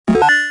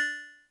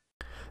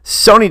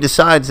Sony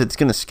decides it's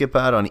going to skip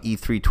out on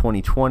E3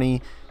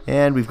 2020,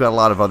 and we've got a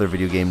lot of other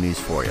video game news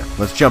for you.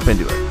 Let's jump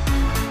into it.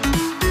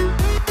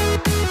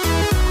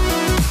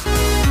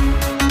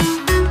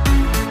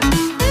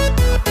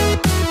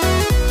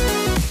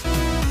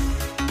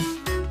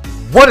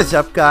 What is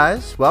up,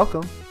 guys?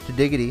 Welcome to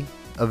Diggity,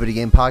 a video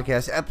game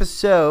podcast,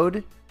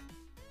 episode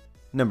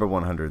number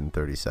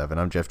 137.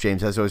 I'm Jeff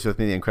James. As always, with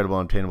me, the incredible,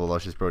 unobtainable,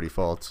 luscious Brody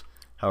Faults.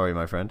 How are you,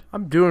 my friend?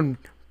 I'm doing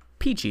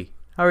peachy.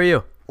 How are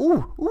you?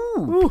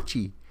 Ooh,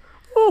 peachy.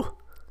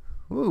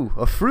 Ooh,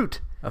 a fruit.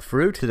 A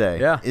fruit Today,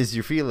 yeah, is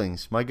your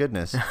feelings. My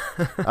goodness.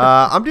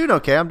 I'm doing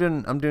okay. I'm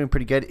doing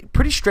pretty good.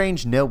 Pretty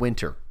strange. No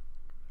winter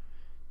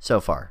so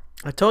far.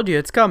 I told you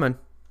it's coming.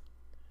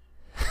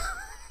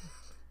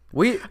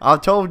 I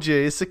told you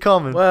it's a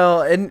coming.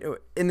 Well, in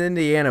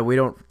Indiana, we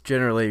don't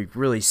generally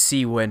really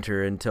see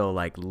winter until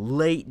like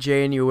late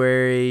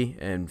January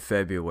and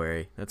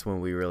February. That's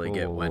when we really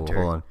get winter.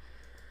 Hold on.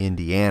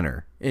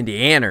 Indiana.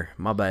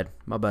 My bad.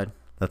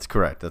 That's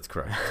correct.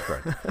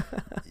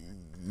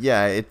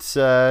 Yeah, it's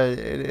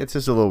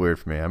just a little weird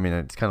for me. I mean,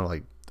 it's kind of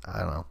like, I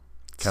don't know.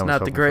 It's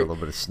not the great.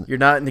 You're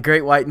not in the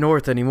Great White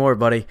North anymore,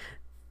 buddy.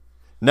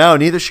 No,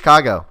 neither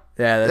Chicago.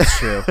 Yeah, that's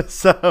true.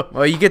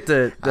 Well, you get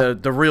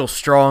the real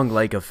strong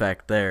lake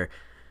effect there.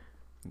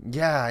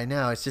 Yeah, I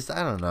know. It's just,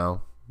 I don't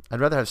know. I'd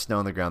rather have snow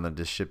on the ground than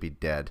just shit be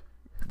dead.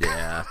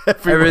 Yeah,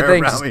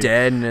 everything's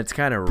dead and it's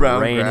kind of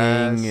raining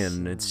grass.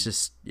 And it's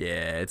just,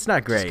 yeah, it's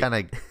not great.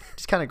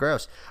 Just kind of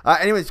gross.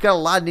 Anyways, we've got a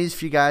lot of news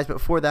for you guys, but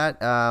before that,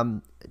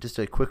 just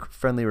a quick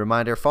friendly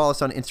reminder: follow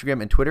us on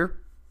Instagram and Twitter.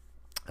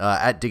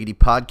 At Diggity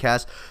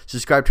Podcast.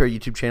 Subscribe to our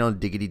YouTube channel,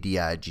 Diggity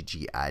Diggity,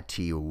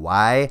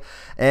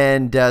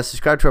 and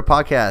subscribe to our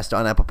podcast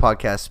on Apple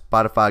Podcasts,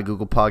 Spotify,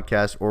 Google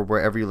Podcasts, or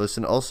wherever you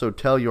listen. Also,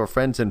 tell your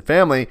friends and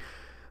family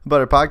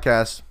about our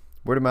podcast.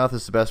 Word of mouth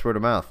is the best word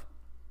of mouth.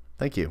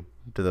 Thank you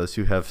to those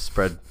who have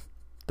spread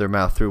their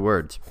mouth through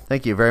words.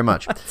 Thank you very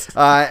much.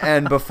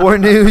 And before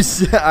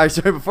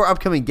before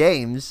upcoming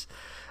games,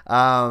 what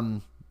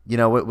have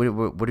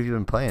you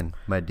been playing,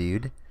 my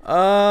dude?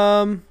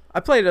 I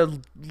played a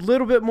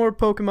little bit more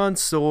Pokemon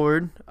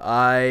Sword.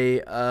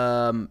 I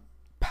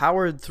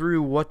powered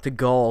through What the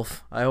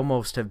Golf. I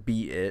almost have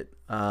beat it.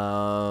 Played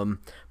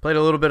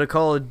a little bit of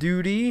Call of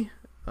Duty,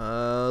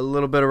 a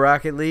little bit of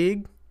Rocket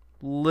League,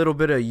 a little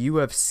bit of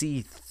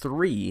UFC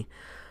 3,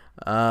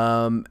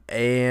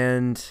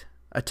 and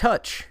a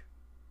touch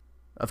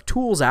of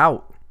Tools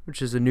Out,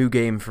 which is a new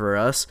game for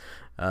us.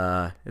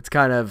 It's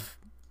kind of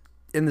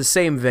in the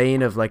same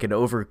vein of like an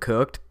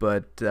Overcooked,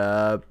 but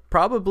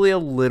probably a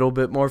little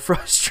bit more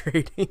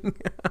frustrating.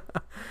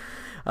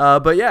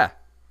 But yeah,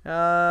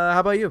 how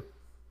about you?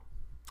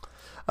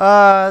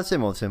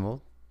 Same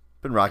old.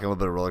 Been rocking a little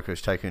bit of Roller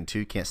Coaster Tycoon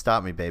 2. Can't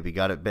stop me, baby.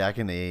 Got it back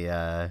in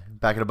a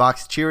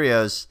box of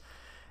Cheerios,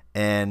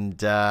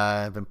 and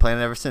I've been playing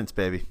it ever since,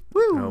 baby.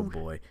 Woo! Oh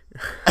boy.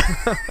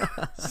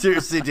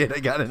 Seriously, dude, I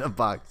got it in a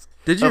box.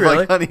 Did you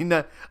really? Honey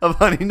Nut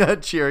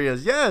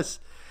Cheerios. Yes.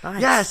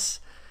 Nice. Yes.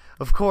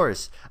 Of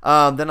course.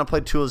 Then I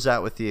played Tools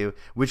Out with you,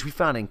 which we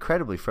found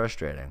incredibly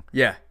frustrating.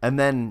 Yeah. And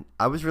then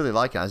I was really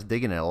liking it. I was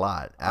digging it a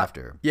lot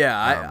after.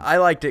 I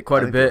liked it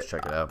quite a bit.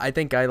 Check it out. I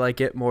think I like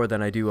it more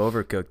than I do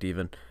Overcooked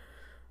even.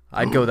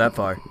 I'd go that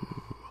far.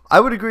 I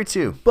would agree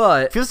too.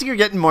 But it feels like you're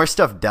getting more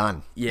stuff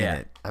done. Yeah. In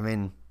it. I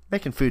mean,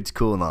 making food's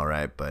cool and all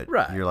right, but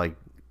you're like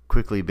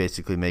quickly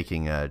basically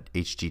making a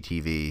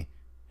HGTV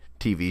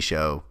TV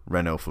show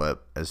Renault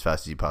flip as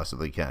fast as you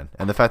possibly can.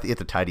 And the fact that you have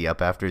to tidy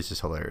up after is just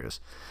hilarious.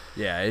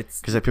 Yeah,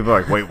 it's because people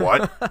are like, wait,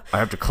 what? I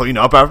have to clean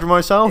up after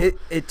myself?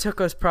 It took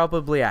us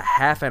probably a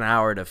half an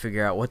hour to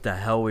figure out what the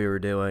hell we were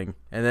doing.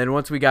 And then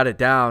once we got it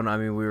down, I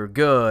mean, we were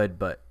good,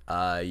 but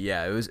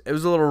yeah, it was a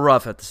little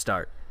rough at the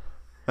start.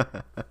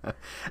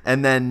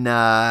 And then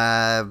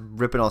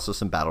ripping also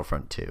some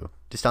Battlefront 2.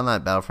 Just on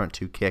that Battlefront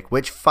 2 kick,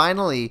 which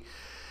finally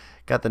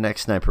got the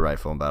next sniper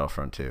rifle in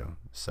Battlefront 2.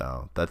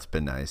 So that's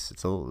been nice.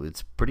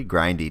 It's pretty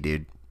grindy,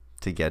 dude,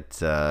 to get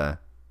the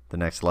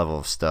next level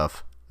of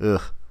stuff.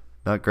 Ugh,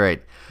 not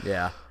great.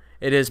 Yeah,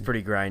 it is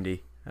pretty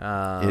grindy.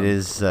 It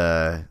is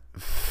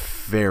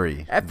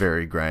very,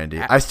 very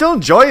grindy. I still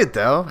enjoy it,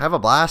 though. Have a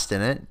blast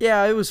in it.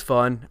 Yeah, it was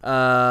fun.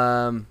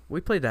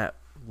 We played that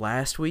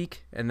last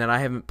week, and then I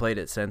haven't played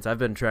it since. I've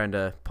been trying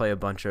to play a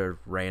bunch of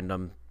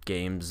random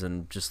games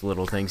and just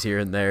little things here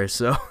and there,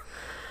 so...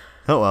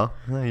 Oh,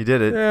 well, you did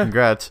it. Yeah.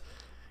 Congrats.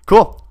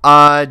 Cool.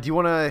 Do you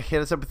want to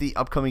hit us up with the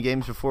upcoming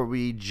games before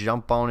we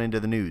jump on into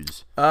the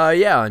news?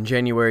 Yeah, on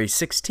January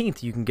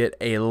 16th, you can get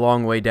A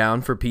Long Way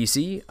Down for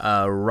PC,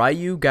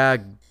 Ryu ga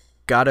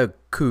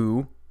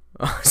Gotoku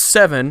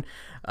 7,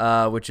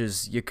 which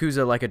is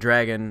Yakuza Like a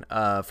Dragon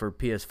for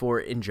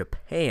PS4 in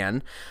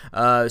Japan.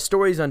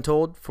 Stories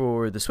Untold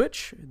for the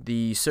Switch,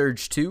 the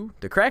Surge 2,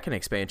 the Kraken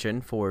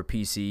expansion for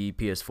PC,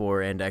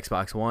 PS4, and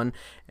Xbox One,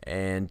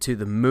 and To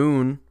the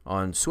Moon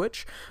on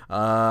Switch.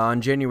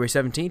 On January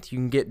 17th, you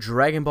can get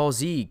Dragon Ball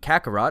Z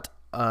Kakarot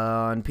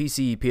on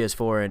PC,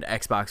 PS4, and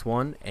Xbox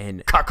One,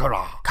 and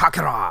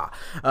Kakara.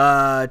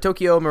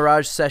 Tokyo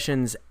Mirage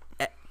Sessions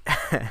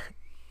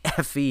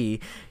FE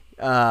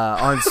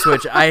on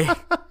Switch.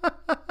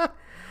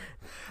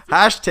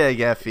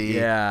 Hashtag FE.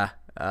 Yeah.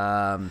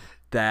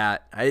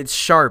 That it's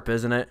Sharp,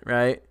 isn't it?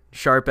 Right?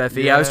 Sharp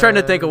FE. I was trying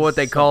to think of what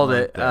they called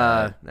it.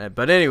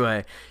 But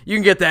anyway, you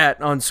can get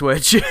that on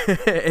Switch.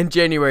 And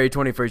January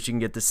 21st, you can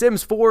get The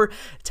Sims 4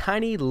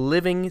 Tiny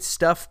Living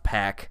Stuff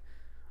Pack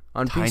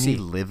on PC. Tiny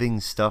Living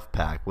Stuff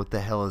Pack. What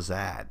the hell is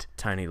that?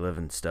 Tiny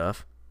Living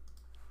Stuff.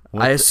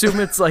 I assume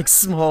it's like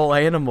small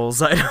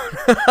animals. I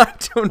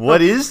don't know.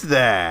 What is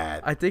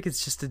that? I think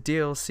it's just a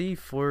DLC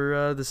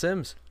for The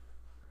Sims.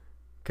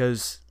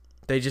 Because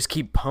they just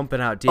keep pumping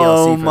out DLC.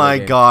 Oh my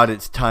god,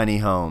 it's tiny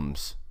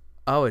homes.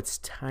 Oh, it's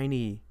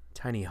tiny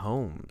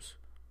homes.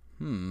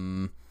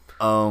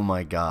 Oh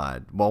my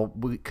god. Well,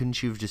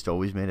 couldn't you have just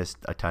always made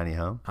a tiny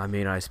home? I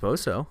mean, I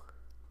suppose so.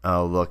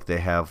 Oh, look, they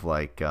have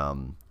like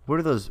what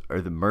are those?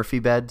 Are the Murphy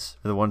beds?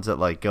 Are the ones that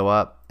like go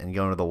up and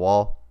go into the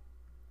wall?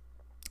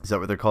 Is that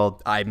what they're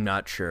called? I'm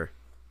not sure.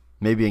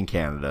 Maybe in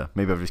Canada.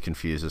 Maybe I've just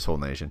confused this whole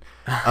nation.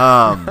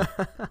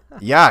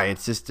 Yeah,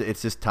 it's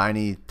just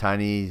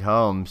tiny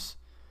homes.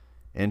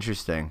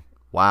 Interesting.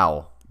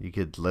 Wow. You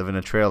could live in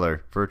a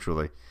trailer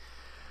virtually.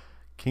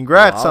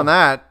 Congrats on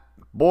that.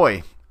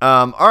 Boy.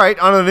 All right,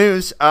 on the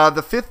news.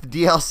 The 5th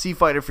DLC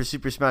fighter for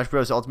Super Smash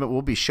Bros. Ultimate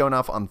will be shown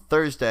off on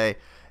Thursday,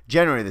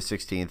 January the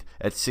 16th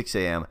at 6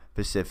 a.m.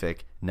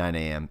 Pacific, 9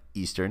 a.m.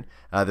 Eastern.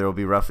 There will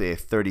be roughly a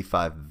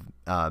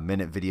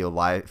 35-minute video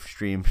live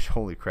stream,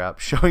 holy crap,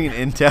 showing an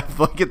in-depth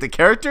look at the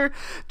character,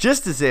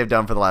 just as they have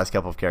done for the last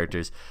couple of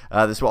characters.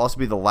 This will also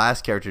be the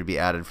last character to be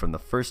added from the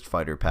first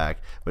fighter pack,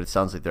 but it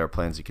sounds like there are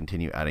plans to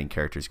continue adding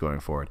characters going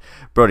forward.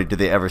 Brody, did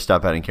they ever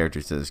stop adding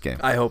characters to this game?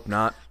 I hope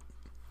not.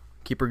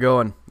 Keep her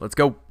going. Let's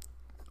go.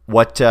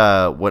 What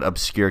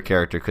obscure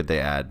character could they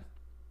add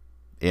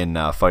in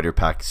Fighter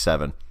Pack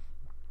 7?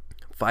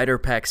 Fighter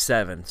Pack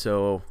 7.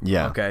 So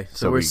yeah. Okay.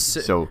 So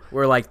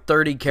we're like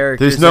 30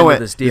 characters there's no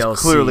into this DLC. There's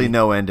clearly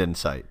no end in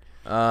sight.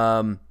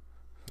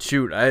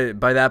 Shoot.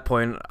 By that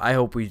point, I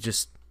hope we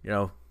just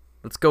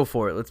let's go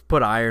for it. Let's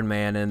put Iron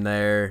Man in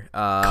there.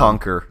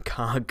 Conquer.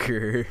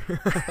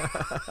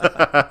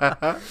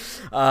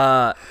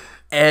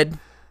 Ed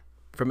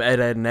from Ed,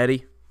 Edd and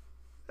Eddy.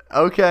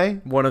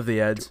 Okay. One of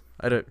the Eds.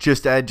 I don't.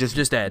 Just Ed.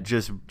 Just Ed.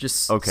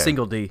 Just okay.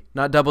 Single D,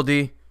 not double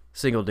D.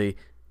 Single D.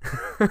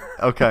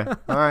 Okay.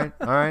 All right.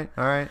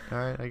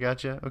 I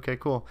got you. Okay,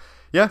 cool.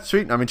 Yeah,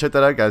 sweet. I mean, check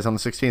that out, guys, on the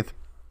 16th.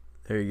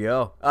 There you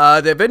go.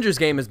 The Avengers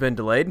game has been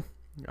delayed.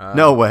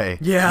 No way.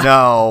 Yeah.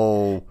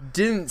 No.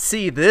 Didn't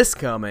see this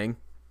coming.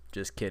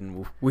 Just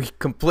kidding. We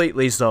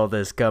completely saw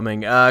this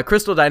coming.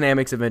 Crystal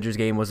Dynamics Avengers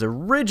game was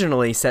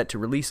originally set to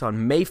release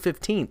on May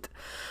 15th,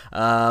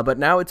 but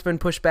now it's been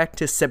pushed back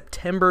to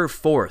September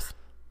 4th.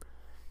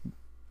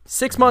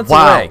 6 months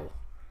away.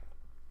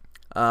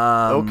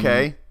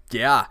 Okay.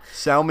 Yeah.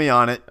 Sell me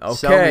on it. Okay.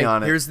 Sell me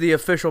on it. Here's the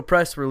official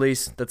press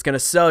release that's going to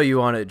sell you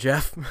on it,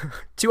 Jeff.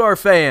 To our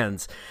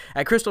fans,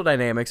 at Crystal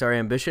Dynamics, our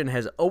ambition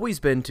has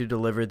always been to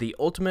deliver the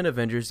ultimate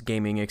Avengers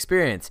gaming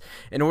experience.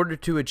 In order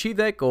to achieve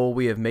that goal,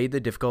 we have made the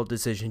difficult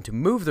decision to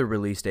move the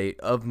release date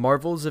of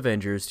Marvel's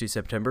Avengers to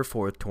September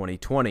 4th,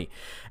 2020.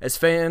 As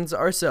fans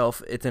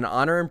ourselves, it's an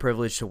honor and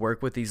privilege to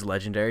work with these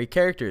legendary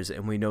characters,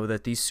 and we know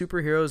that these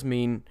superheroes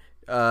mean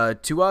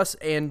to us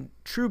and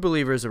true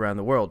believers around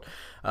the world.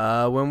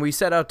 When we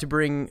set out to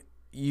bring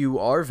you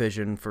our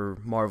vision for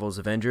Marvel's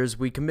Avengers,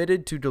 we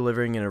committed to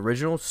delivering an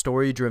original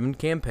story-driven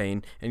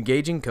campaign,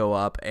 engaging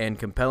co-op, and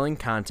compelling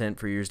content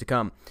for years to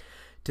come.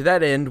 To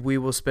that end, we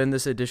will spend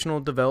this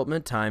additional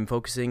development time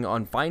focusing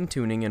on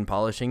fine-tuning and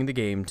polishing the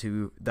game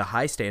to the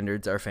high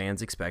standards our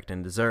fans expect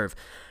and deserve.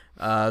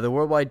 The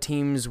worldwide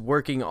teams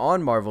working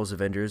on Marvel's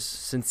Avengers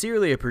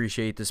sincerely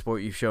appreciate the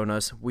support you've shown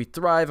us. We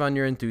thrive on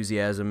your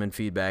enthusiasm and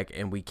feedback,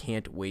 and we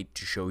can't wait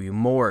to show you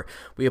more.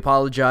 We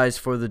apologize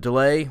for the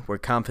delay. We're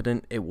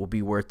confident it will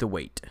be worth the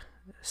wait.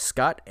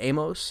 Scott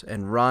Amos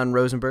and Ron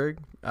Rosenberg,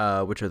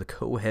 which are the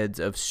co-heads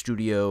of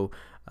Studio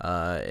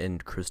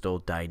and Crystal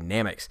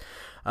Dynamics.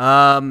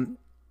 I'm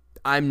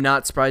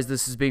not surprised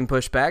this is being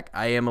pushed back.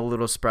 I am a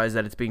little surprised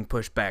that it's being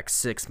pushed back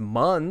 6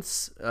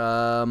 months.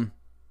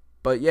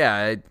 But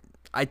yeah,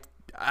 I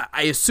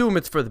assume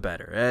it's for the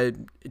better.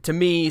 To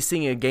me,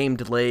 seeing a game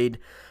delayed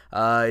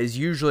is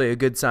usually a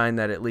good sign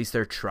that at least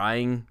they're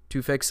trying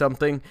to fix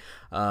something.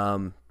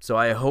 So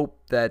I hope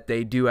that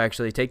they do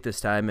actually take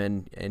this time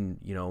and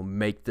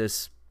make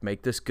this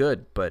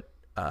good. But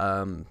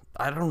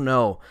I don't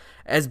know.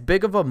 As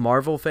big of a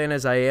Marvel fan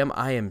as I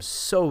am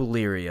so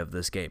leery of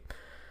this game.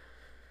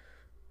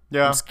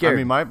 Yeah, I'm scared.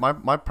 I mean,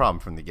 my problem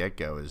from the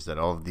get-go is that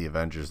all of the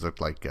Avengers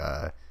look like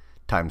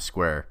Times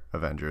Square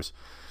Avengers.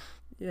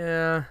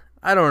 Yeah,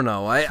 I don't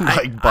know. Like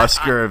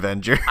Busker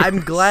Avenger. I'm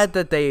glad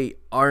that they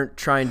aren't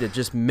trying to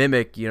just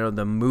mimic,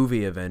 the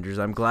movie Avengers.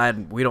 I'm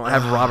glad we don't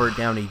have Robert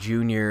Downey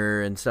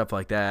Jr. and stuff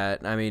like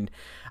that. I mean,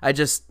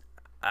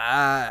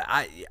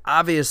 I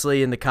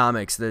obviously in the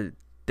comics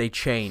they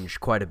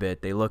change quite a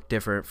bit. They look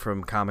different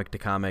from comic to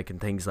comic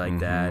and things like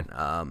that.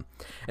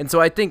 And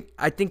so I think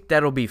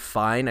that'll be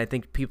fine. I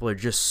think people are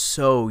just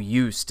so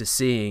used to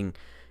seeing,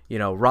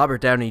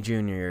 Robert Downey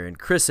Jr. and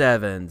Chris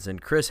Evans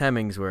and Chris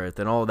Hemsworth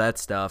and all that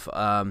stuff,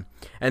 and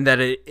that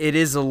it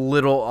is a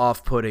little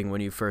off-putting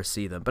when you first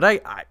see them. But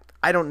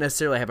I don't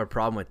necessarily have a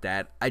problem with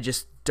that. I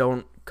just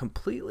don't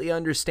completely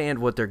understand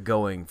what they're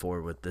going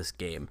for with this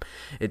game.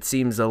 It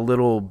seems a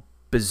little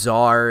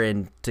bizarre,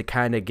 and to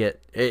kind of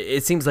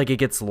it seems like it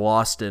gets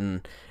lost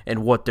in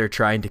what they're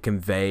trying to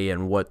convey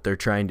and what they're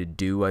trying to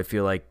do. I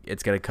feel like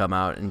it's going to come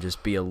out and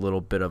just be a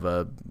little bit of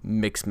a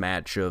mixed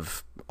match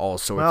of all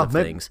sorts of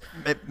things.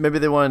 Maybe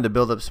they wanted to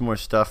build up some more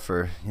stuff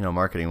for,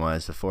 marketing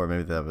wise before.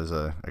 Maybe that was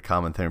a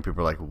common thing.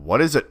 People are like,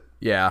 what is it?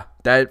 Yeah,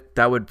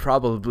 that would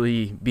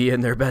probably be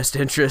in their best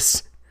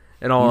interest,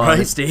 in all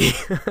honesty.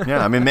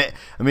 Yeah, I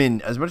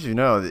mean, as much as you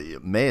know,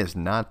 May is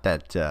not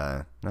that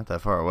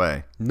far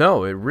away.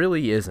 No, it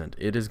really isn't.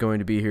 It is going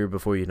to be here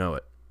before you know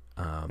it.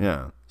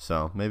 Yeah,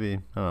 so maybe,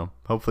 I don't know.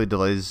 Hopefully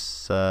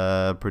delays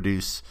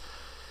produce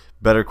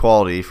better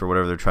quality for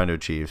whatever they're trying to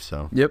achieve.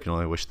 So you can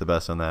only wish the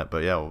best on that.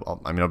 But yeah,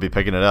 I'll be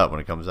picking it up when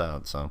it comes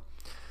out. So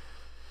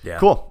yeah,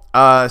 cool.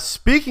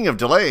 Speaking of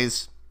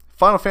delays,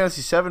 Final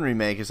Fantasy VII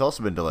Remake has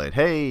also been delayed.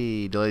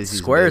 Hey, delays.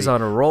 Square's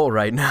on a roll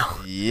right now.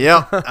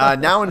 Yep.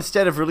 Now,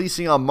 instead of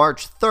releasing on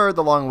March 3rd,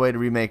 the long-awaited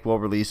remake will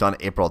release on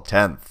April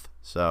 10th.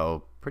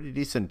 So, pretty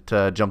decent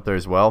jump there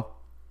as well.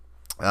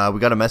 We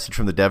got a message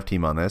from the dev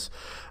team on this.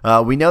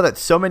 We know that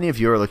so many of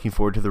you are looking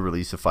forward to the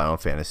release of Final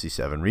Fantasy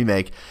VII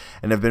Remake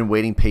and have been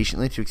waiting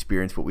patiently to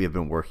experience what we have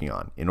been working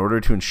on. In order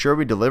to ensure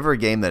we deliver a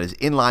game that is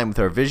in line with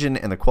our vision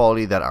and the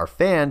quality that our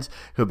fans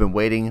who have been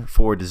waiting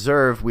for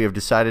deserve, we have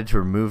decided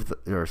to move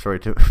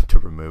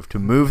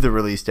the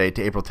release date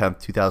to April 10th,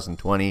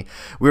 2020.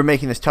 We're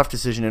making this tough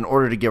decision in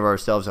order to give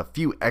ourselves a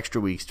few extra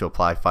weeks to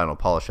apply final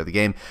polish of the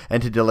game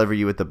and to deliver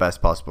you with the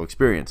best possible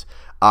experience.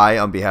 I,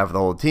 on behalf of the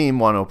whole team,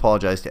 want to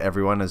apologize to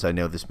everyone, as I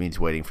know this means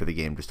waiting for the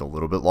game just a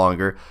little bit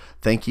longer.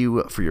 Thank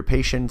you for your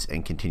patience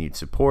and continued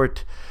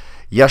support.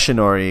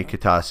 Yoshinori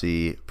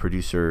Kitase,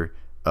 producer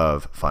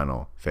of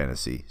Final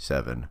Fantasy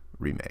VII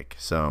Remake.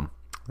 So,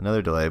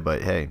 another delay,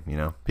 but hey,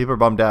 people are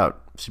bummed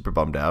out. Super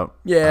bummed out.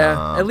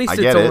 Yeah, at least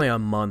it's only a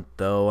month,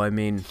 though. I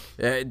mean,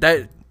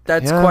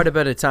 that's quite a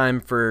bit of time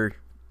for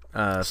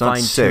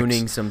fine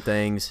tuning some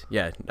things.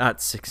 Yeah, not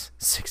six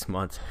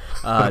months.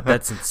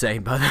 That's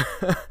insane,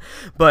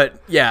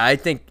 but yeah, I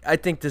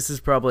think this is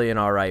probably an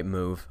all right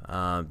move.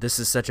 This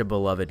is such a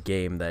beloved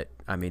game that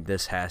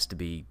this has to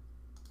be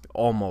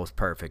almost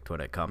perfect when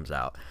it comes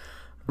out.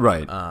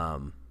 Right.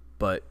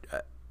 But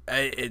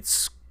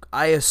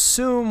I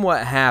assume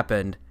what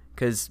happened,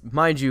 because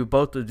mind you,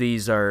 both of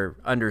these are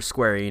under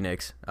Square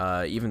Enix.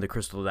 Even the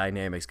Crystal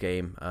Dynamics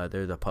game,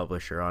 they're the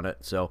publisher on it.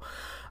 So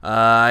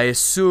I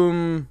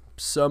assume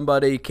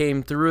somebody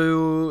came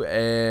through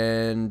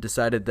and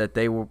decided that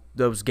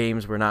those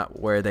games were not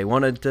where they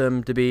wanted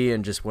them to be,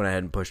 and just went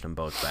ahead and pushed them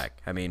both back.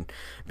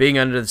 Being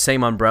under the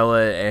same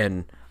umbrella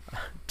and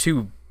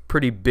two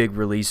pretty big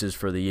releases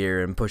for the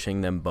year and pushing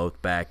them both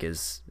back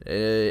it's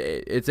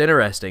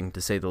interesting,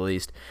 to say the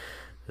least.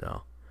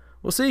 So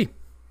we'll see.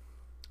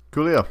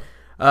 Coolio.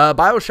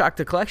 BioShock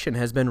the Collection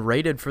has been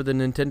rated for the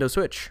Nintendo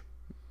Switch.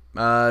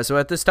 So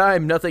at this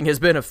time, nothing has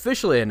been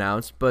officially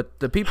announced, but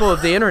the people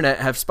of the internet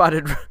have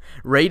spotted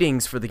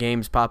ratings for the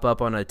games pop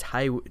up on a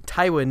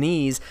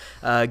Taiwanese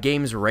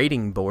games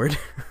rating board.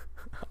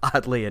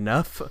 Oddly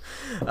enough,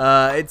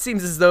 it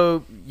seems as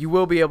though you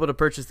will be able to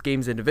purchase the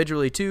games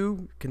individually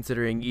too,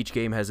 considering each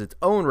game has its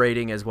own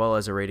rating as well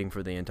as a rating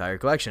for the entire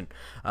collection.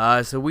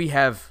 So we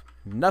have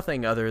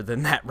nothing other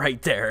than that right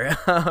there.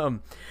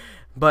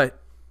 But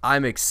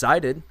I'm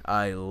excited.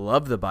 I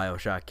love the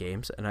BioShock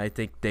games, and I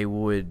think they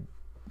would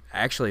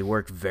actually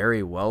work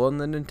very well on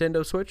the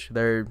Nintendo Switch.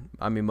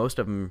 Most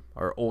of them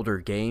are older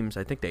games.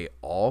 I think they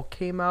all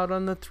came out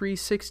on the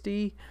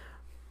 360,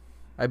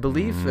 I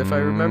believe, if I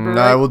remember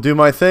right. I will do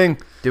my thing.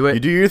 Do it. You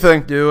do your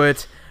thing. Do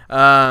it.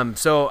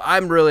 So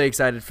I'm really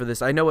excited for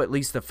this. I know at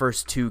least the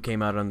first two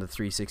came out on the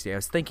 360. I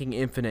was thinking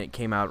Infinite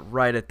came out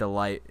right at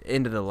the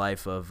end of the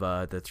life of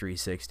the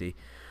 360.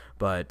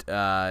 But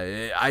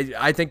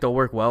I think they'll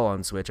work well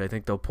on Switch. I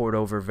think they'll port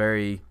over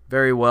very,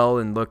 very well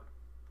and look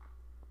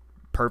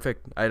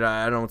perfect.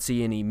 I don't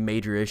see any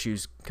major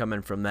issues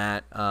coming from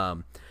that.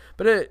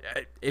 But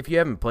if you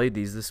haven't played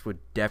these, this would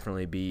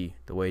definitely be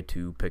the way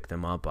to pick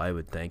them up, I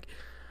would think.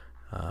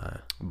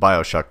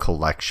 BioShock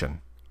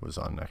Collection was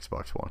on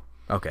Xbox One.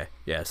 Okay,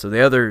 yeah. So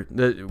their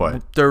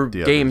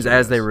games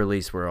as they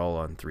released were all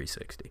on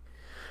 360.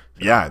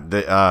 Yeah,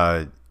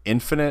 the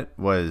Infinite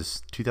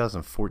was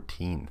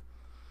 2014.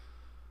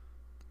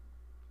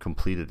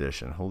 Complete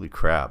edition. Holy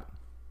crap.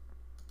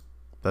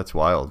 That's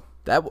wild.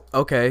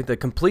 The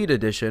complete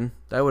edition,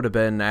 that would have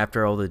been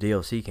after all the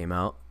DLC came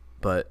out.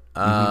 But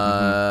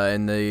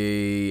and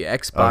the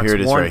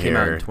Xbox One came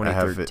out in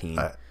 2013.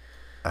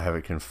 I have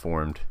it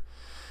conformed.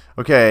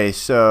 Okay,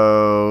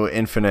 so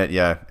Infinite,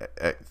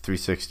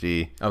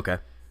 360. Okay.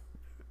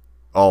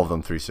 All of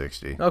them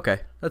 360.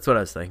 Okay, that's what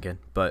I was thinking.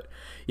 But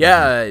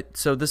yeah,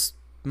 so this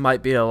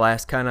might be a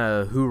last kind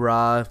of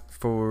hoorah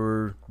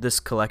for this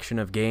collection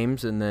of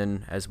games, and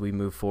then as we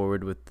move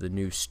forward with the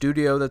new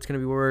studio that's going to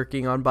be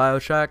working on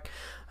BioShock.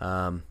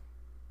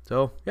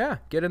 So, yeah,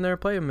 get in there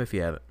and play them if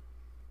you haven't.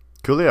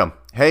 Coolio.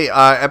 Hey,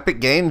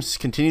 Epic Games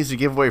continues to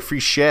give away free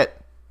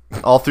shit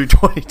all through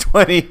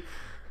 2020.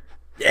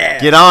 Yeah.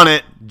 Get on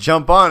it.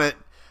 Jump on it.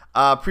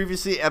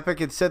 Previously, Epic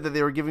had said that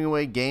they were giving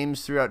away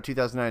games throughout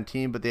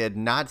 2019, but they had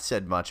not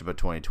said much about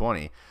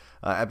 2020.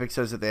 Epic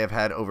says that they have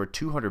had over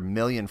 200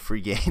 million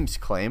free games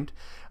claimed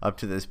up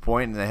to this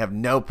point, and they have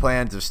no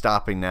plans of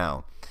stopping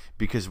now.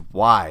 Because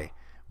why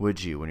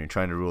would you when you're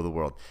trying to rule the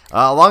world?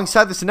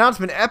 Alongside this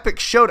announcement, Epic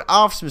showed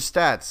off some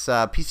stats.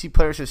 PC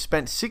players have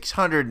spent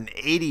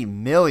 $680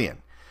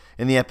 million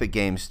in the Epic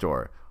Games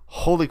Store.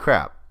 Holy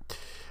crap.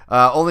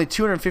 Only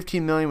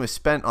 $215 million was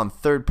spent on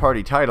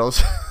third-party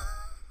titles,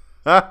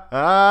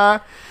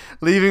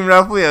 leaving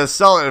roughly a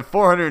solid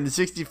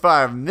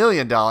 $465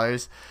 million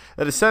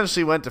that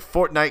essentially went to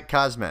Fortnite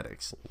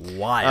cosmetics.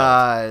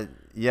 Wild.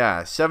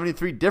 Yeah,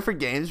 73 different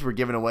games were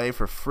given away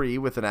for free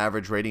with an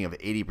average rating of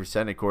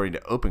 80% according to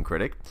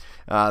OpenCritic.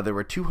 There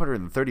were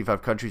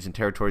 235 countries and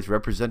territories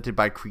represented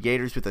by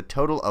creators with a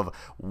total of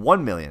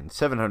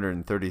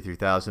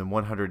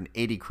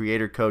 1,733,180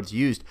 creator codes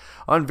used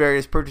on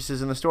various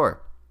purchases in the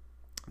store.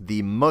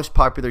 The most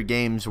popular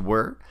games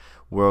were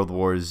World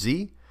War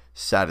Z,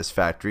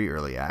 Satisfactory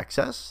Early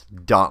Access,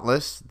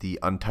 Dauntless, the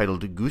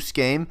Untitled Goose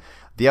Game,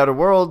 The Outer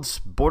Worlds,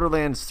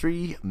 Borderlands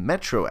 3,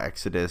 Metro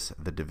Exodus,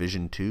 The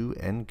Division 2,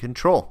 and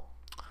Control.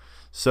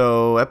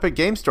 So Epic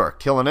Game Store,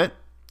 killing it,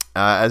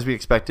 as we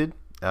expected.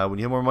 When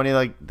you have more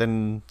money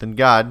than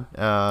God,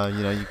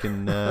 you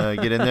can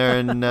get in there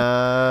and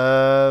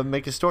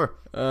make a store.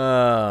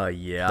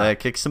 Yeah. That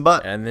kicks some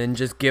butt. And then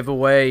just give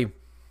away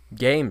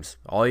games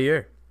all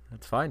year.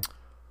 That's fine.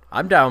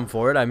 I'm down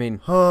for it. I mean,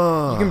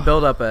 you can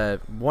build up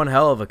one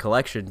hell of a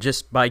collection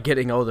just by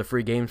getting all the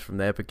free games from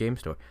the Epic Game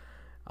Store.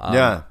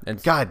 Yeah.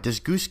 And God,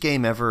 does Goose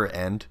Game ever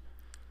end?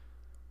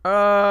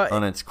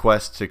 On its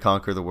quest to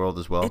conquer the world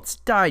as well? It's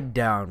died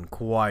down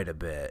quite a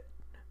bit.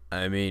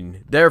 I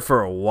mean, there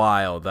for a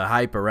while, the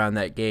hype around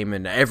that game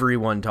and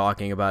everyone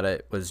talking about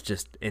it was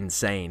just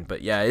insane.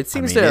 But yeah, it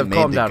seems to have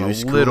calmed down a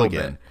little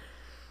bit.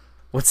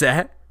 What's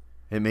that?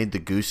 It made the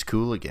goose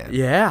cool again.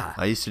 Yeah.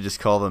 I used to just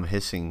call them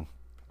hissing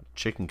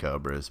chicken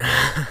cobras.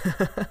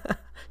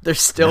 They're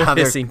still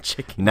hissing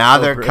chicken cobras. Now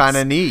they're kind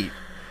of neat.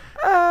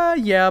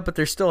 Yeah, but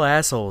they're still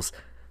assholes.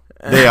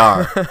 They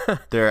are.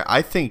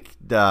 I think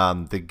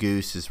the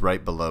goose is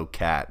right below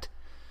cat.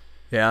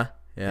 Yeah.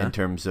 In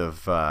terms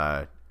of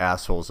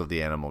assholes of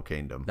the animal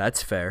kingdom.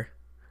 That's fair.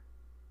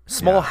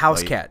 Small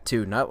house cat,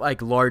 too. Not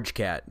like large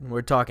cat.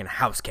 We're talking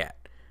house cat.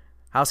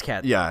 House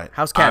cat. Yeah.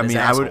 House cat is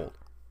asshole.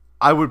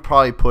 I would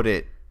probably put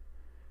it...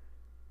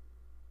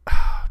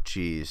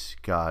 Jeez,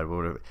 God, what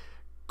would it...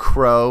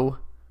 Crow,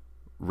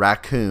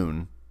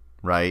 raccoon,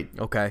 right?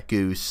 Okay.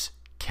 Goose,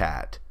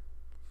 cat.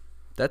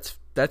 That's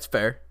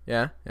fair.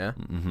 Yeah.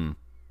 Mm-hmm.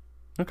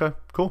 Okay,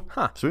 cool.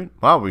 Huh. Sweet.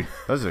 Wow, that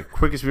was the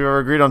quickest we've ever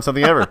agreed on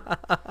something ever.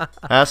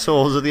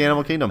 Assholes of the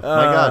animal kingdom.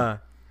 My God.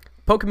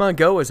 Pokemon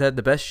Go has had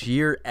the best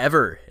year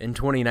ever in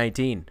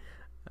 2019,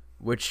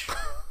 which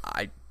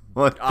I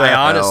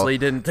honestly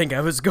didn't think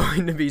I was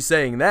going to be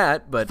saying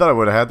that, but I thought I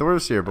would have had the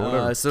worst year, but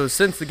whatever. So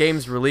since the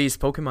game's release,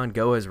 Pokemon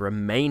Go has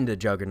remained a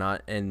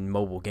juggernaut in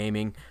mobile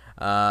gaming.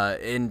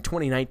 In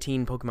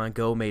 2019, Pokemon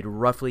Go made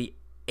roughly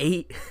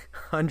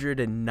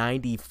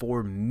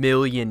 $894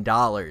 million.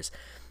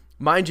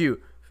 Mind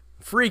you,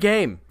 free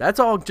game. That's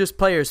all just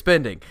player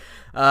spending.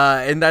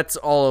 And that's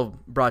all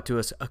brought to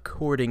us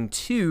according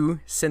to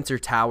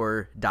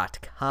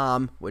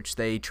SensorTower.com, which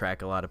they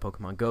track a lot of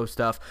Pokemon Go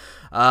stuff.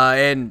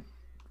 And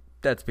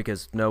that's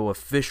because no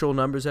official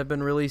numbers have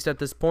been released at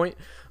this point.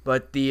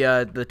 But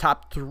the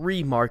top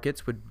three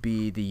markets would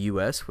be the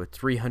U.S. with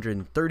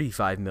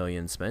 $335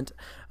 million spent,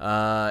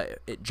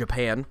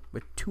 Japan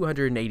with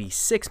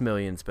 $286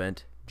 million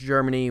spent,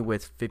 Germany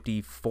with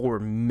 $54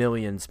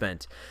 million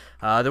spent.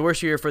 The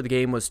worst year for the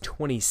game was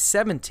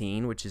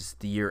 2017, which is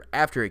the year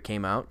after it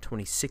came out.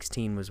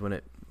 2016 was when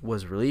it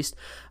was released.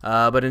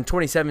 But in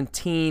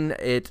 2017,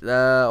 it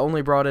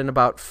only brought in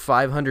about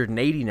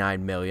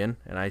 $589 million,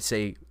 and I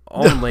say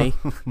only.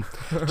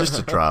 Just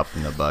a drop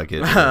in the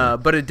bucket.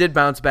 But it did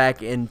bounce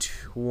back in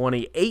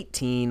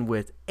 2018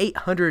 with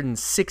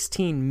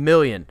 $816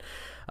 million.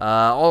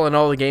 All in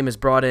all, the game has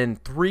brought in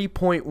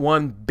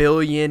 $3.1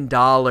 billion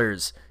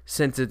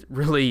since it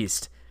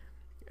released.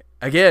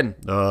 Again,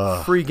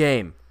 free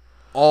game.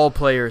 All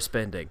player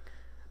spending.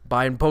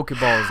 Buying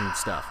Pokeballs and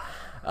stuff.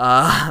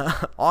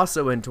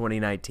 Also in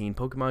 2019,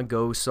 Pokemon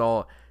Go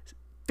saw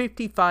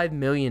 55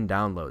 million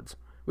downloads,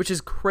 which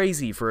is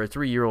crazy for a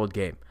 3-year-old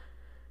game.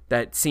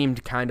 That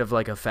seemed kind of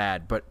like a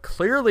fad, but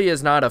clearly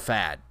is not a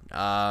fad.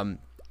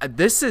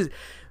 This is...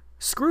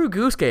 Screw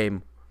Goose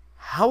Game.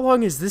 How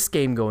long is this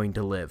game going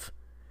to live?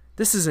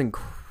 This is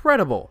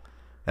incredible.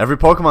 Every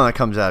Pokemon that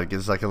comes out, it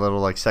gives like a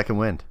little second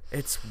wind.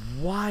 It's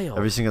wild.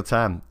 Every single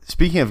time.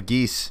 Speaking of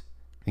geese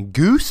and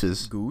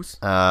gooses. Goose?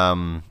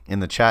 In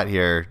the chat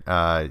here,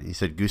 he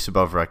said goose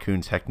above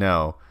raccoons. Heck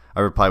no.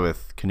 I reply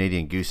with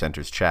Canadian Goose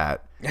enters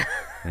chat.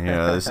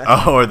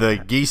 Or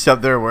the geese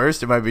up there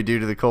worst. It might be due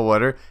to the cold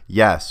weather.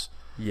 Yes.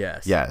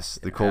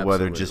 The cold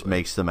weather just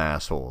makes them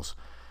assholes.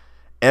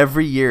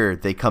 Every year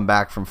they come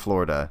back from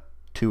Florida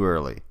too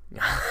early.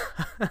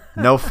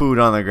 No food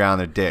on the ground.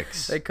 They're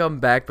dicks. They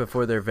come back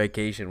before their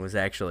vacation was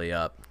actually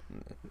up.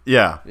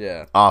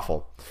 Yeah.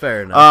 Awful.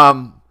 Fair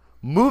enough.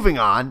 Moving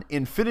on,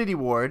 Infinity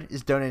Ward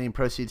is donating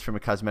proceeds from a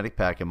cosmetic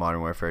pack in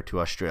Modern Warfare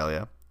to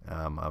Australia.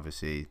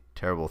 Obviously,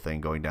 terrible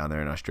thing going down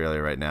there in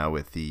Australia right now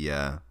with the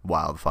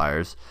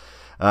wildfires.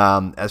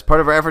 As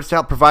part of our efforts to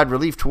help provide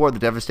relief toward the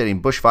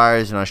devastating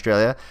bushfires in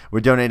Australia,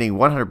 we're donating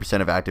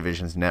 100% of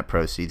Activision's net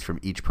proceeds from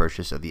each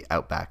purchase of the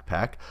Outback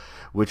Pack,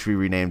 which we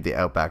renamed the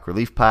Outback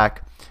Relief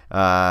Pack,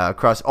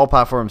 across all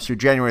platforms through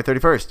January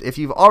 31st. If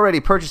you've already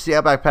purchased the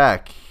Outback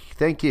Pack,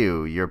 thank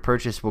you. Your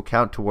purchase will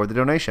count toward the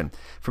donation.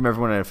 From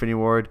everyone at Infinity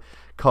Ward,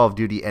 Call of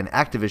Duty, and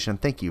Activision,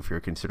 thank you for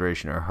your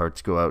consideration. Our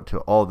hearts go out to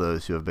all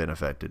those who have been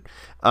affected.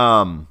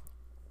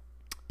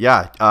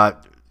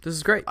 This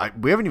is great.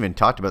 We haven't even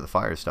talked about the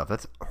fire stuff.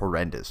 That's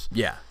horrendous.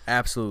 Yeah,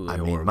 absolutely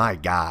horrible. I mean, my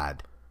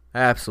God.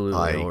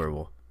 Absolutely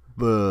horrible.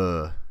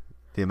 The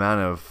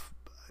amount of,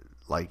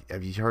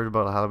 have you heard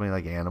about how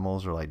many,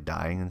 animals are,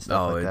 dying and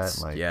stuff like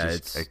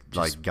that?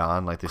 It's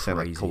gone. Like, they're saying,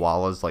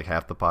 koalas,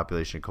 half the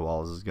population of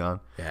koalas is gone.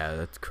 Yeah,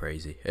 that's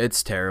crazy.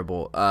 It's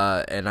terrible.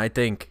 And I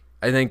think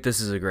this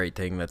is a great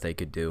thing that they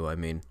could do. I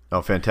mean.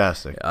 Oh,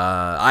 fantastic.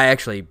 I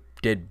actually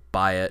did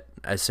buy it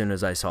as soon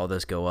as I saw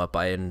this go up.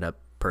 I ended up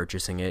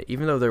purchasing it,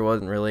 even though there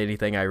wasn't really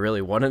anything I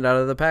really wanted out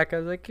of the pack. I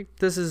was like,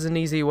 this is an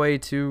easy way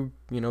to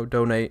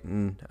donate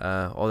and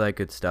all that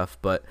good stuff.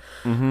 But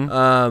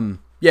it's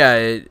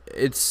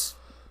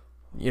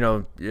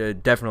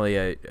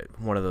definitely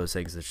one of those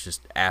things that's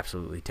just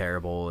absolutely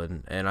terrible,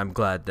 and I'm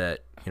glad that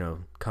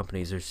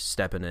companies are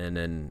stepping in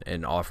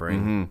and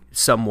offering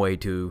some way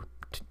to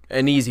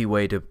an easy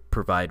way to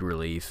provide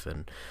relief.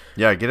 And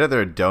get out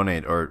there and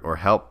donate or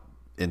help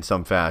in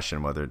some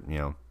fashion, whether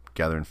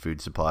gathering food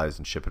supplies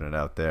and shipping it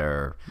out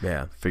there,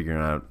 or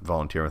figuring out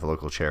volunteering with a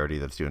local charity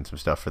that's doing some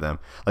stuff for them.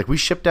 We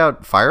shipped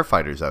out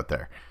firefighters out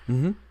there.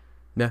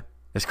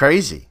 It's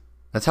crazy.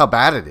 That's how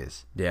bad it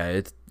is.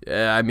 It's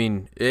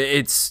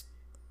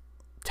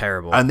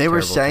terrible. And they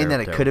were saying that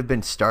it could have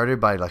been started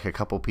by a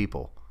couple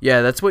people. Yeah,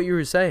 that's what you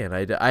were saying.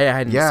 I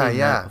hadn't seen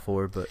that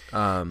before, but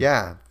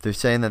they're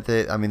saying that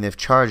they've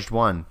charged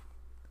one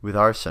with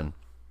arson.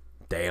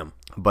 Damn.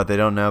 But they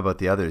don't know about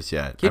the others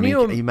yet. Can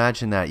you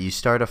imagine that you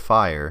start a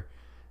fire,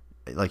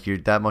 you're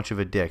that much of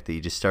a dick that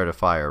you just start a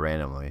fire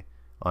randomly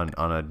on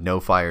a no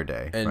fire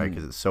day, right?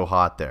 Because it's so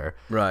hot there,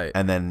 right?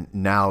 And then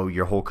now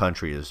your whole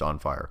country is on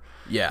fire.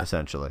 Yeah,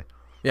 essentially.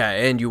 Yeah,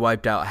 and you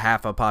wiped out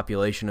half a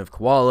population of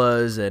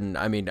koalas, and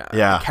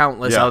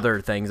countless other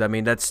things. I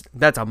mean, that's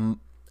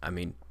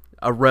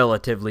a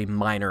relatively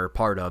minor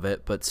part of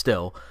it, but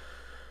still,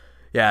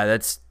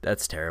 that's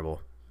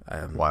terrible.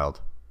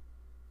 Wild.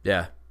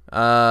 Yeah.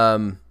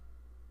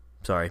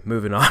 Sorry,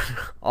 moving on.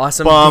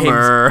 Awesome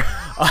bummer. Games.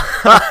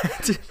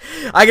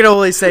 I can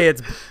only say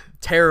it's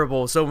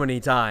terrible so many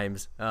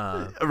times.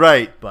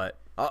 Right. But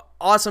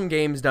awesome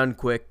games done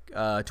quick.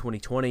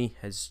 2020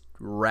 has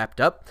wrapped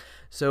up.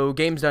 So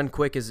Games Done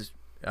Quick is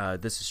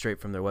this is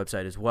straight from their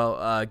website as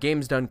well.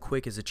 Games Done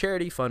Quick is a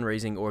charity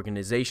fundraising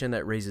organization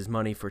that raises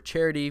money for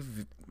charity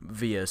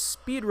via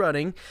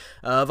speedrunning.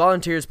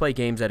 Volunteers play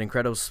games at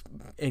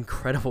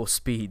incredible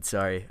speed.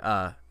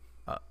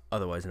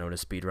 Otherwise known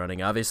as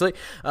speedrunning, obviously,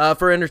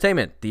 for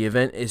entertainment. The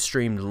event is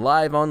streamed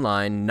live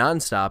online,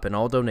 nonstop, and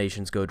all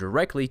donations go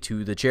directly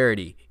to the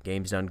charity.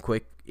 Games Done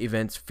Quick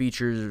events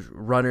features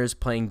runners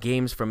playing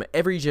games from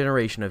every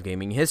generation of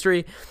gaming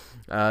history.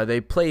 They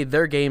play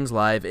their games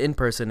live in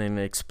person and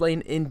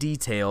explain in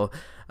detail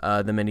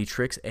the many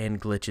tricks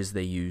and glitches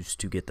they use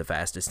to get the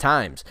fastest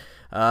times.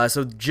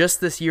 So just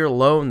this year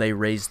alone, they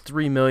raised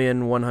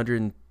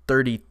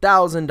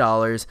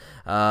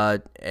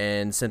 $3,130,000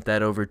 and sent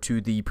that over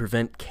to the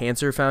Prevent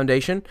Cancer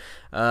Foundation.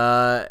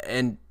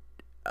 And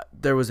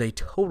there was a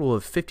total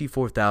of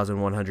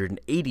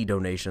 54,180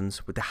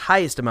 donations, with the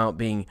highest amount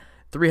being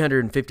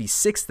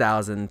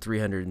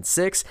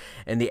 356,306,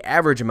 and the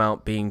average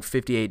amount being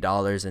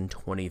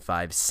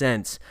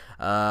 $58.25.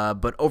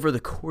 But over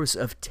the course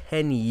of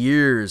 10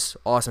 years,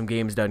 Awesome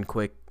Games Done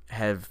Quick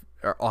have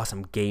raised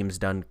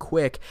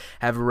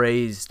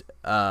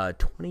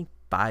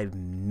 $25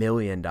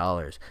 million.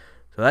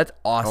 So that's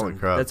awesome.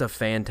 That's a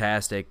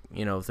fantastic,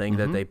 thing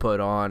that they put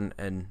on,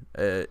 and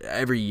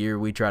every year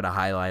we try to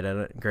highlight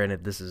it.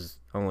 Granted, this is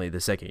only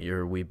the second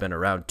year we've been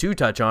around to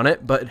touch on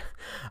it, but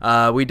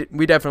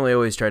we definitely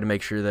always try to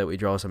make sure that we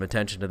draw some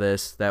attention to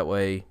this. That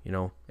way,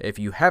 if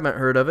you haven't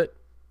heard of it,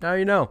 now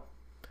you know.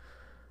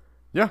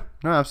 Yeah,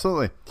 no,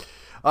 absolutely.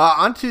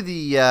 On to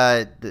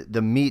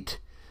the meat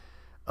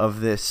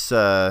of this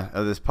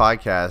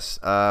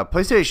podcast.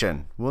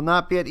 PlayStation will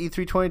not be at E3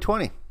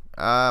 2020.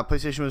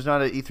 PlayStation was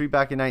not at E3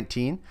 back in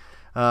 2019,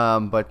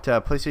 but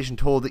PlayStation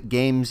told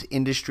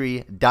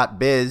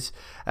GamesIndustry.biz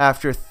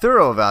after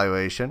thorough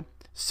evaluation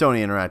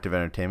Sony Interactive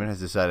Entertainment has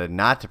decided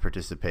not to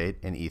participate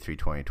in E3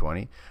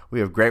 2020. We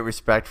have great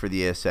respect for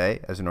the ESA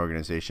as an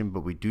organization, but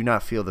we do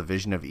not feel the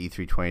vision of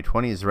E3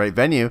 2020 is the right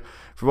venue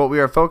for what we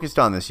are focused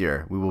on this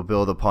year. We will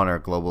build upon our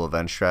global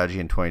event strategy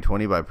in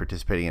 2020 by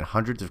participating in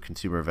hundreds of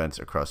consumer events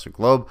across the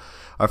globe.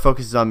 Our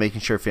focus is on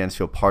making sure fans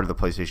feel part of the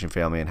PlayStation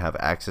family and have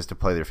access to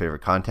play their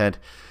favorite content.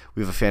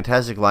 We have a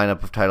fantastic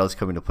lineup of titles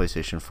coming to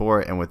PlayStation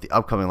 4, and with the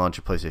upcoming launch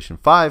of PlayStation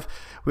 5,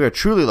 we are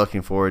truly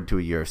looking forward to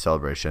a year of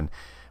celebration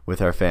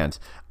with our fans.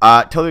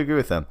 Totally agree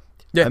with them.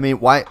 Yeah. I mean,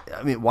 why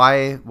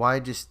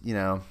just,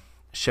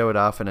 show it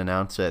off and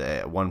announce it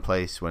at one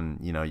place when,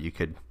 you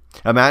could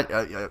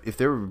imagine if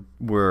they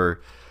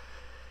were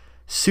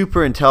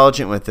super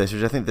intelligent with this,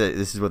 which I think that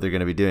this is what they're going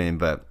to be doing,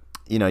 but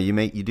you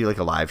do like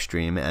a live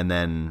stream and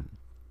then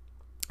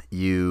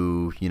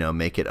you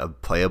make it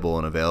playable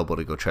and available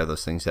to go try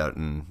those things out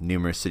in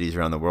numerous cities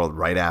around the world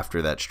right after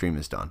that stream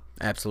is done.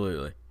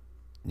 Absolutely.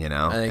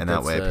 And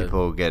that way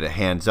people get it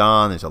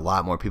hands-on. There's a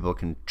lot more people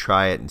can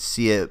try it and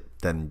see it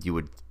than you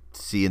would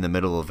see in the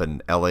middle of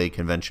an LA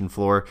convention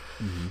floor.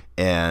 Mm-hmm.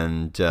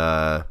 And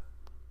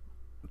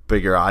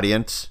bigger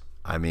audience.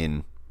 I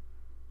mean,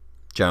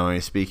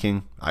 generally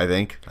speaking, I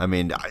think. I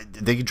mean,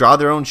 they can draw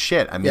their own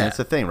shit. I mean, that's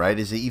the thing, right?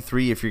 Is it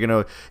E3?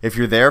 If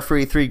you're there for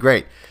E3,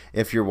 great.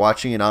 If you're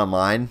watching it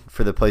online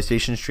for the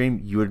PlayStation stream,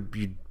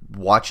 you'd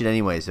watch it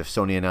anyways if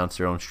Sony announced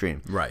their own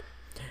stream. Right.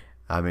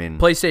 I mean,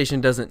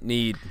 PlayStation doesn't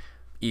need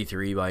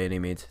E3 by any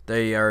means.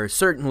 They are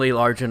certainly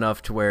large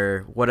enough to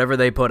where whatever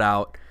they put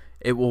out,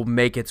 it will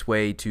make its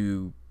way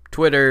to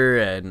Twitter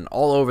and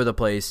all over the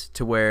place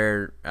to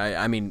where,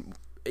 I mean,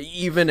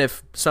 even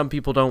if some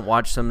people don't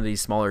watch some of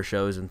these smaller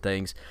shows and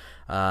things,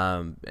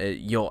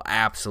 you'll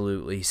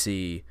absolutely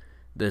see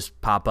this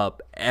pop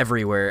up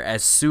everywhere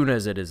as soon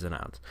as it is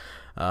announced.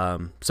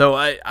 So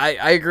I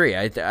agree.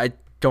 I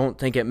don't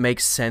think it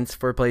makes sense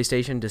for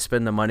PlayStation to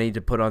spend the money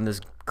to put on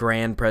this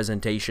grand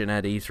presentation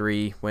at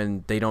E3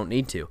 when they don't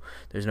need to.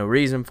 There's no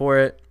reason for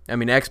it. I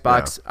mean,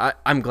 Xbox,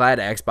 I'm glad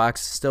Xbox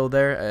is still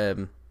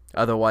there.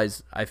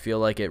 Otherwise, I feel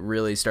like it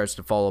really starts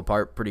to fall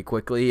apart pretty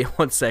quickly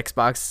once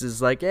Xbox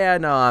is like, yeah,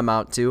 no, I'm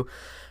out too.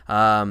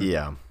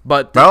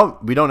 But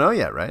we don't know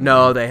yet, right?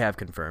 No, they have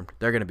confirmed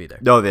they're going to be there.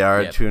 No, they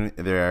are. Yep.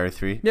 They are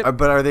 3. Yep.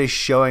 But are they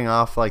showing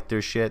off like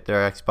their shit,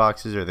 their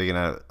Xboxes, or are they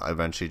going to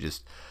eventually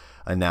just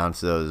announce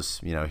those,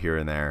 here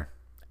and there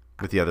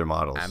with the other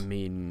models? I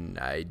mean,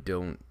 I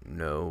don't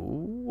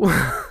know.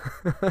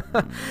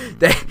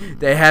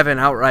 They haven't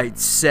outright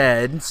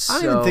said. So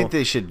I don't even think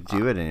they should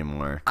do it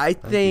anymore. I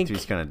think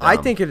it's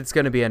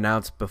going to be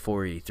announced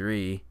before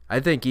E3. I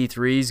think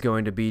E3 is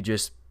going to be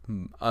just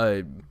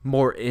a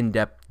more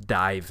in-depth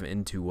dive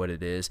into what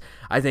it is.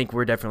 I think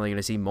we're definitely going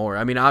to see more.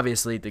 I mean,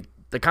 obviously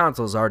the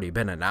console's already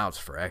been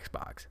announced for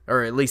Xbox,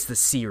 or at least the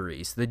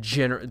series,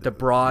 the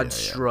broad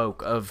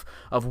stroke of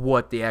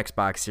what the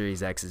Xbox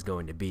Series X is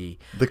going to be.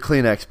 The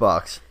clean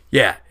Xbox.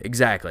 Yeah,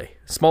 exactly.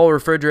 Small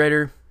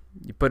refrigerator,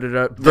 you put it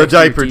up. The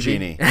diaper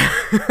genie.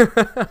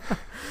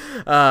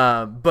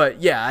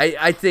 But yeah,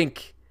 I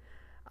think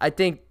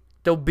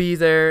they'll be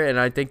there, and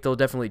I think they'll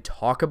definitely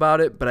talk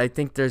about it, but I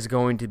think there's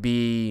going to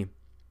be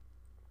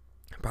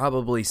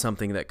probably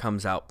something that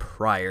comes out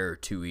prior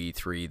to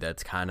E3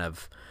 that's kind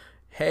of,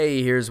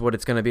 hey, here's what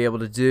it's going to be able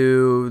to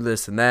do,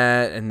 this and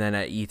that, and then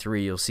at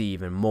E3 you'll see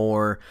even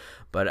more.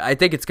 But I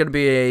think it's going to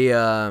be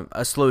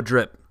a slow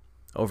drip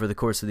over the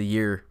course of the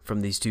year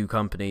from these two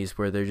companies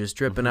where they're just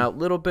dripping out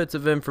little bits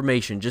of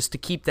information just to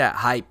keep that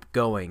hype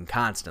going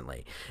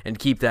constantly and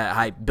keep that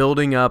hype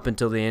building up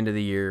until the end of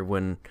the year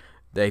when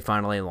they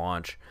finally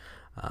launch.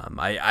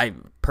 I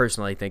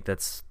personally think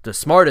that's the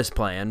smartest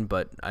plan,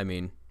 but I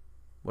mean,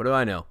 what do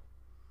I know?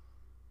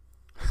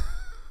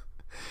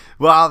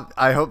 Well,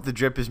 I hope the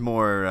drip is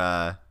more.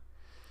 I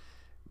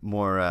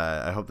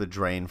hope the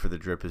drain for the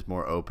drip is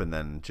more open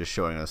than just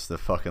showing us the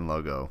fucking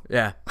logo.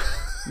 Yeah.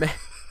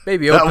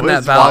 Maybe open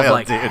that valve wild,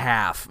 like dude.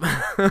 Half.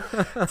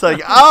 It's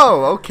like,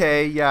 oh,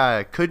 okay,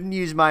 yeah. Couldn't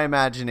use my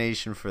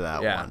imagination for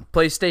that one.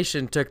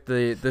 PlayStation took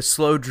the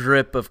slow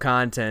drip of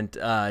content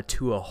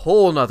to a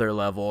whole nother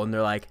level, and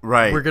they're like,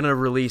 right. We're going to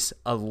release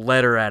a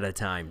letter at a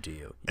time to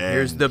you. And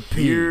here's the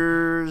P.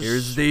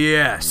 Here's the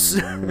S.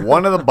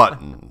 One of the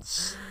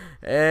buttons.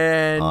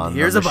 And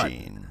here's a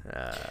button.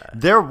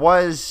 There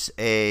was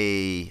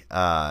a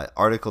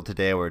article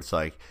today where it's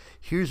like,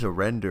 here's a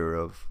render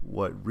of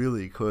what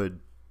really could,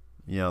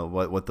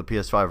 what the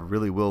PS5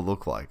 really will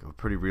look like.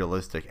 Pretty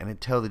realistic. And it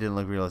totally didn't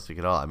look realistic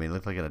at all. I mean, it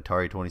looked like an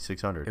Atari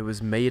 2600. It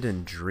was made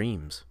in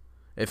dreams.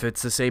 If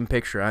it's the same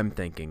picture I'm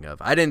thinking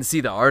of. I didn't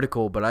see the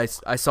article, but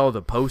I saw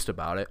the post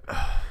about it.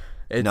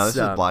 No, this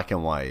is black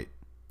and white.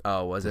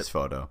 Oh, was this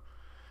photo.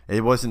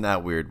 It wasn't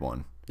that weird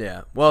one.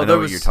 Yeah. Well, I know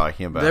what you're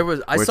talking about.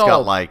 It's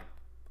got like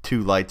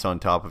two lights on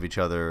top of each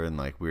other and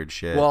like weird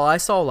shit. Well, I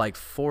saw like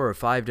 4 or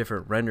 5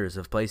 different renders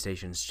of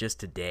PlayStations just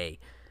today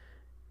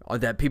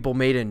that people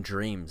made in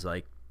dreams,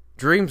 like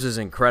Dreams is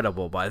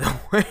incredible, by the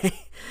way.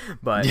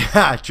 But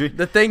yeah,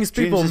 the things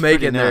people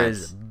make in there nuts.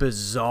 is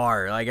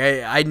bizarre. Like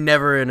I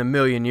never in a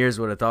million years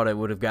would have thought it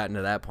would have gotten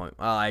to that point.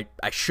 Well, I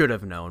should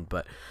have known,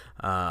 but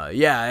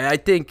yeah, I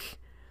think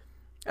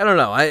I don't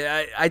know.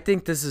 I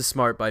think this is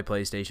smart by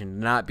PlayStation to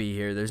not be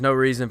here. There's no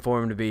reason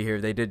for them to be here.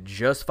 They did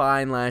just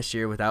fine last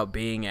year without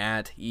being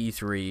at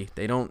E3.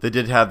 They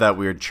did have that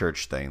weird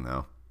church thing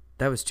though.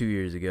 That was 2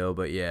 years ago,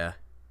 but yeah.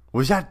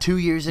 Was that 2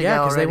 years ago? Yeah,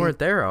 because they already? weren't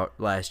there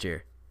last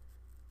year.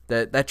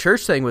 That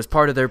church thing was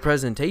part of their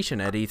presentation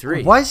at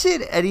E3. Was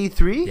it at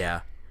E3?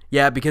 Yeah.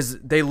 Yeah, because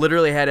they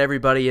literally had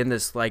everybody in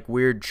this like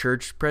weird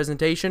church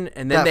presentation,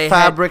 and then That they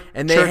fabric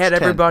had church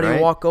everybody tent,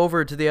 right? walk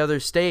over to the other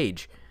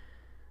stage.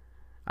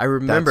 I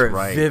remember That's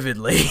right. it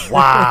vividly.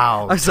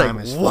 Wow. I was time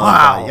like, is flying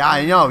wow. by. Yeah,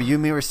 I know. You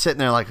and me were sitting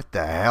there like, what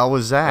the hell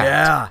was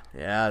that?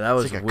 Yeah, that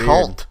was It's like a weird.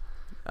 cult.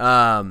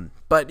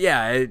 But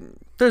yeah,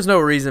 there's no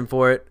reason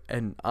for it,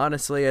 and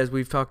honestly, as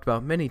we've talked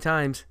about many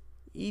times,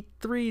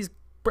 E3's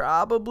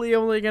probably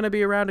only going to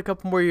be around a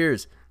couple more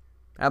years,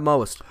 at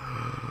most.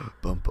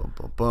 Bum, bum,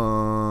 bum,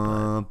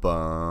 bum,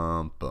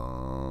 bum,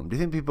 bum. Do you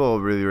think people are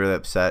really, really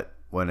upset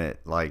when it,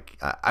 like,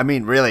 I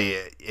mean, really,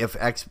 if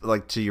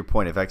to your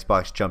point, if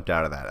Xbox jumped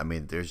out of that, I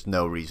mean, there's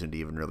no reason to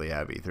even really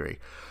have E3.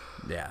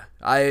 Yeah,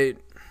 I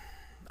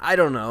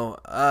don't know.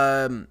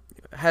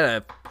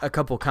 Had a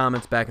couple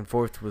comments back and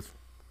forth with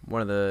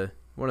one of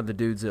the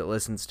dudes that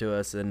listens to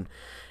us, and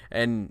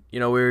you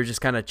know, we were just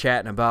kind of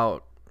chatting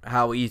about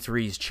how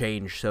E3's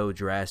changed so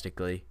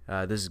drastically.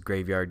 This is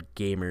Graveyard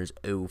Gamers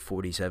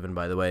 047,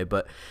 by the way,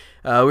 but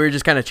we were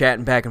just kind of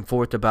chatting back and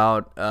forth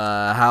about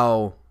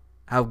how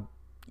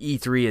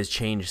E3 has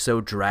changed so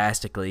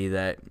drastically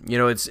that, you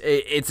know, it's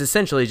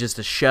essentially just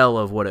a shell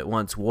of what it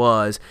once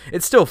was.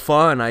 It's still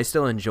fun. I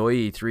still enjoy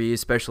E3,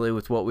 especially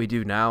with what we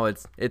do now.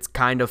 It's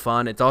kind of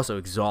fun. It's also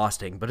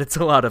exhausting, but it's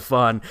a lot of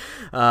fun.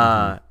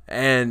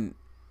 And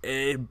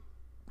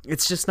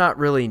it's just not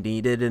really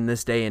needed in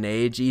this day and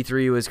age.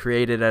 E3 was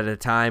created at a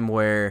time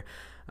where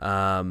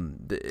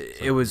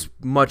it was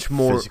much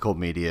more physical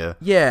media.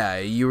 Yeah,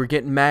 you were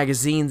getting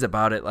magazines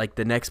about it like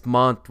the next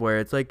month where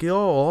it's like, yo,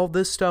 all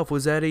this stuff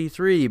was at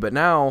E3. But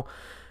now,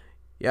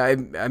 yeah,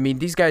 I mean,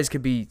 these guys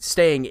could be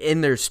staying in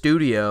their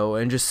studio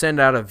and just send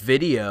out a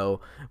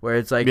video where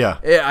it's like,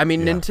 I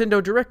mean,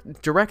 Nintendo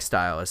Direct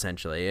style,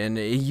 essentially. And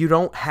you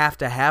don't have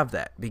to have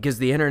that because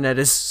the internet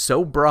is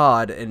so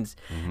broad and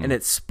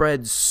it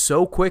spreads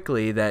so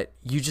quickly that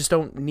you just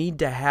don't need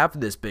to have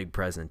this big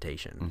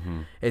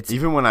presentation. It's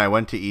Even when I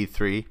went to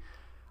E3,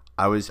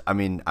 I was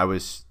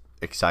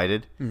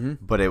excited,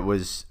 but it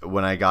was,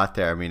 when I got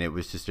there, I mean, it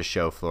was just a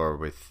show floor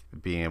with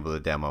being able to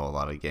demo a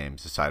lot of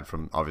games, aside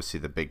from obviously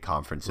the big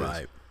conferences.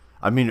 Right.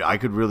 I mean, I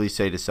could really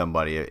say to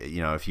somebody,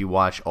 you know, if you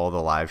watch all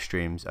the live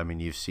streams, I mean,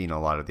 you've seen a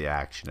lot of the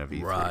action of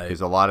E3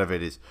 because a lot of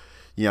it is,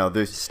 you know,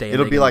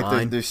 it'll be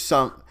like there's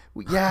some.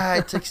 Yeah,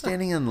 it's like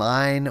standing in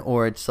line,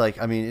 or it's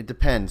like, I mean, it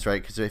depends, right?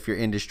 Because if you're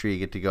industry, you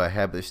get to go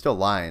ahead, but there's still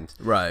lines.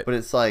 Right. But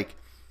it's like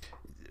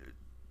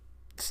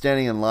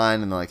standing in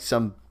line, and like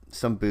some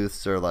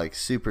booths are like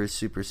super,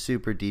 super,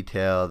 super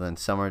detailed, and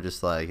some are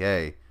just like,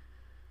 hey,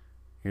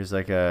 here's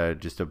like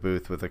just a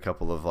booth with a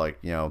couple of, like,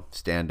 you know,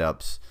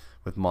 stand-ups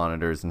with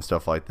monitors and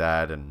stuff like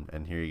that,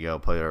 and here you go,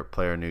 play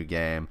our new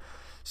game.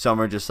 Some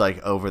are just like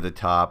over the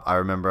top. I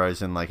remember I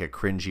was in like a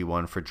cringy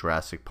one for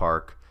Jurassic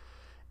Park,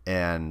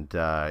 and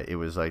it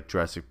was like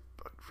Jurassic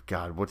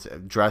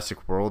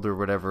World or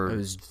whatever. It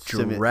was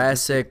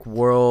Jurassic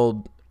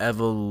World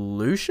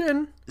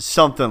Evolution?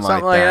 Something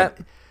like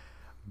that.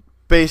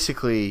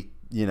 Basically,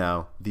 you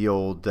know, the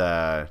old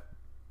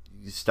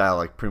style,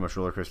 like pretty much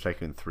Roller Coaster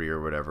Tycoon 3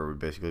 or whatever. We're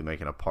basically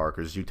making a park,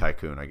 or Zoo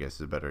Tycoon, I guess,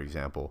 is a better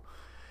example.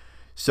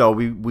 So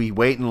we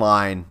wait in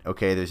line.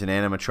 Okay, there's an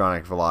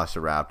animatronic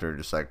velociraptor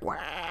just like, wah,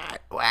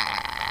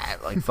 wah,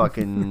 like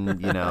fucking,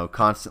 you know,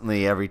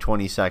 constantly every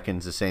 20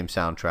 seconds the same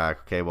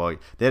soundtrack. Okay, well,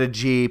 they had a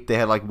Jeep. They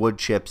had like wood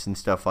chips and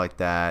stuff like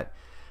that.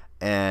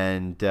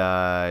 And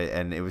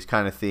it was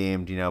kind of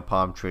themed, you know,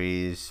 palm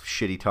trees,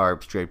 shitty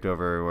tarps draped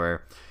over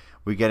everywhere.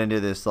 We get into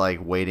this like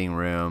waiting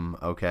room.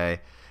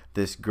 Okay,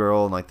 this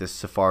girl in like this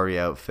safari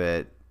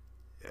outfit,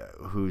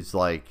 who's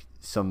like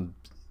some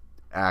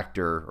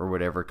actor or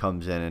whatever,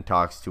 comes in and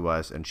talks to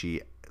us, and she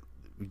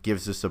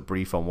gives us a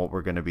brief on what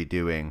we're going to be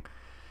doing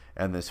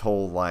and this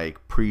whole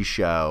like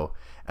pre-show,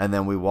 and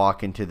then we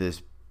walk into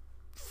this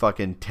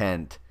fucking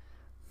tent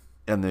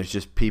and there's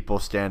just people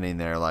standing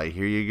there like,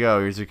 here you go,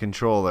 here's a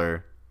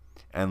controller,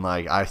 and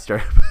like I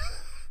start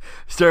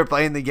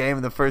playing the game,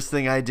 and the first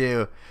thing I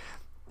do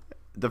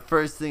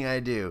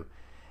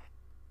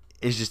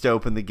is just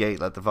open the gate,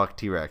 let the fuck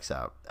T-Rex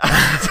out.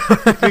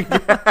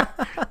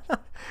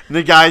 And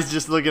the guy's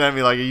just looking at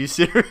me like, are you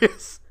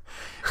serious?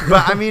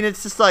 But I mean,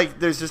 it's just like,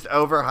 there's just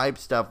overhyped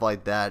stuff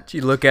like that.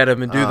 You look at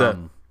him and do that.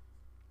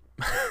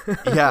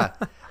 Yeah.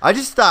 I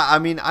just thought, I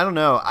mean, I don't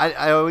know.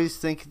 I always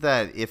think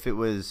that if it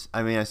was,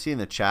 I mean, I see in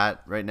the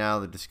chat right now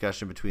the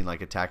discussion between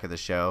like Attack of the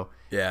Show.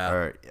 Yeah.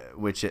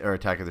 Or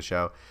Attack of the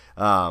Show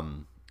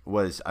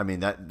was, I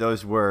mean,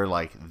 those were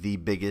like the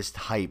biggest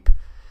hype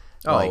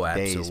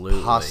days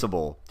absolutely.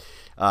 possible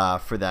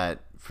for that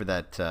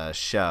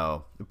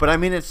show. But I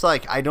mean, it's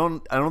like I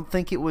don't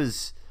think it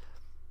was.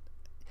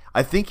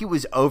 I think it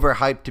was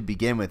overhyped to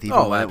begin with, even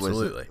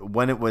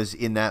when it was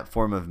in that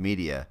form of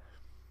media.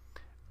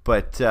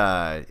 But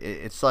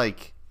it's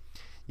like,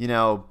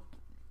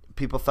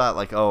 people thought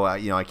like, oh,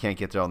 I can't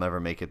get there, I'll never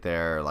make it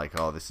there. Or like,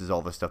 oh, this is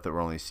all the stuff that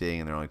we're only seeing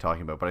and they're only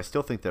talking about. But I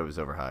still think that it was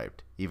overhyped,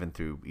 even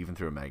through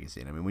a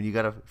magazine. I mean, when you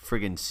got a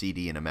friggin'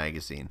 CD in a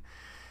magazine,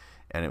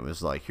 and it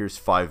was like, here's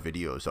 5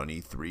 videos on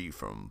E3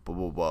 from blah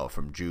blah blah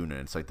from June,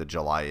 and it's like the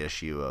July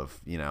issue of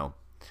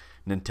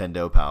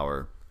Nintendo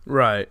Power.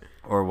 Right.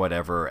 Or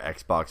whatever,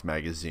 Xbox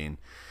magazine.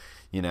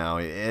 It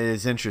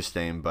is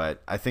interesting,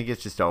 but I think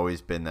it's just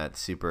always been that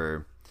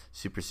super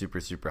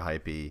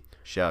hypey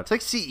show. It's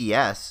like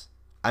CES.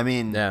 I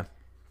mean, yeah.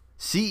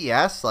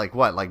 CES, like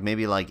what? Like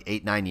maybe like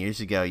 8-9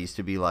 years ago used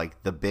to be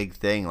like the big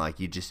thing. Like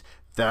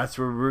that's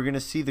where we're going to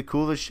see the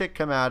coolest shit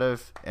come out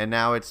of. And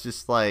now it's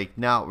just like,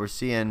 now we're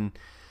seeing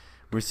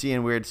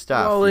weird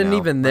stuff. Well, and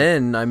even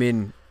then, I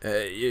mean,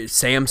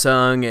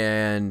 Samsung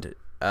and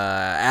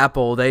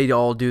Apple, they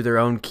all do their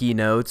own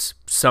keynotes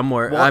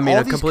somewhere. Well, I mean,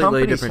 at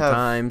completely different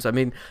times. I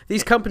mean,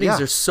 these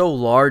companies are so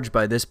large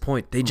by this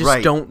point, they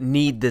just don't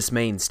need this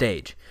main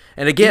stage.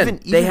 And again,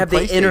 they have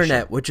the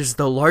internet, which is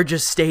the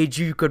largest stage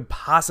you could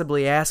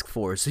possibly ask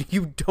for. So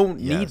you don't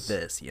need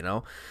this,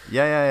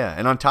 Yeah.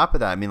 And on top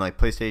of that, I mean, like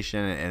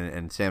PlayStation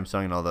and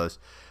Samsung and all those,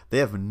 they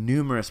have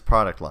numerous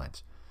product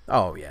lines.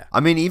 Oh, yeah. I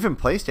mean, even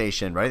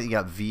PlayStation, right? You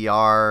got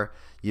VR.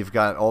 You've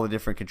got all the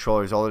different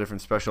controllers, all the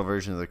different special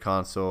versions of the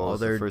consoles, all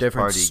their the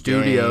different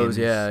studios. games,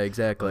 Yeah,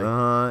 exactly.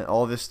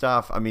 All this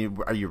stuff. I mean,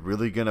 are you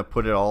really gonna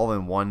put it all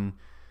in one,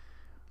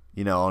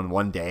 on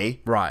one day?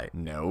 Right.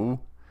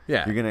 No.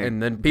 Yeah. You're gonna,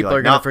 and then people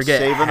are gonna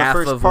forget half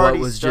of what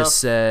was just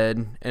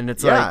said, and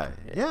it's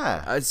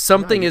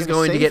something is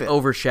going to get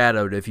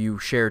overshadowed if you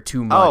share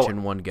too much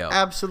in one go.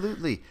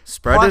 Absolutely.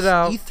 Spread it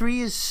out.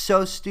 E3 is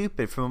so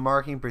stupid from a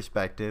marketing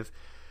perspective.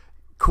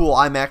 Cool.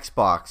 I'm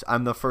Xbox.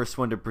 I'm the first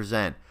one to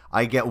present.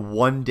 I get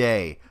one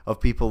day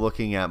of people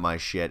looking at my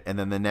shit, and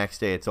then the next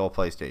day it's all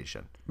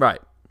PlayStation.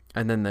 Right.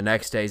 And then the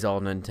next day is all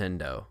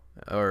Nintendo.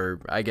 Or,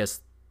 I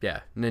guess,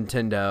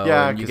 Nintendo.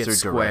 Yeah, and you get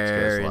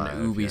Square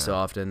and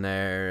Ubisoft in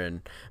there,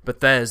 and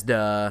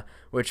Bethesda,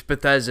 which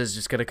Bethesda's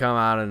just going to come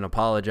out and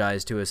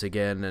apologize to us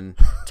again and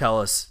tell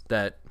us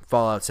that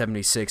Fallout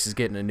 76 is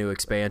getting a new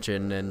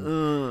expansion, and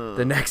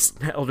the next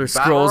Elder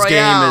Scrolls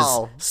game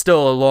is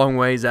still a long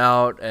ways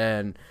out,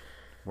 and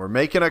we're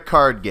making a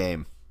card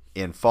game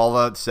in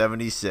Fallout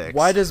 76.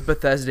 Why does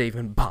Bethesda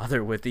even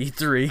bother with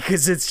E3?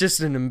 Because it's just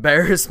an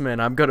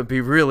embarrassment. I'm going to be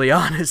really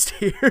honest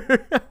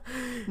here.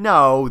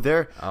 No,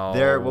 they're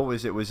what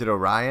was it? Was it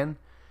Orion?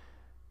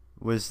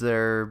 Was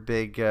their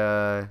big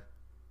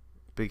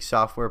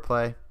software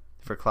play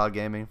for cloud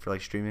gaming, for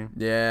like streaming?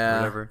 Yeah.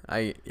 Whatever.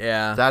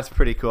 That's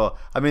pretty cool.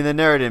 I mean, the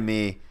nerd in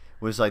me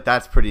was like,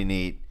 that's pretty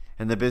neat.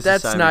 And the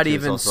business that's not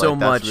even so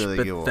much really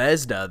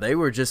Bethesda. Cool. They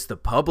were just the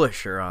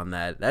publisher on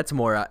that. That's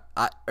more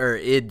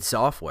id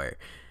Software.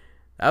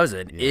 That was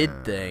an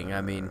id thing.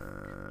 I mean,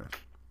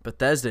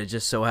 Bethesda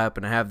just so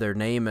happened to have their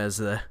name as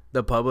the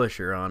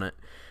publisher on it.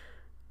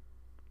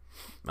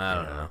 I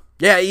don't know.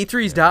 Yeah,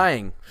 E3's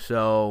dying.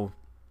 So,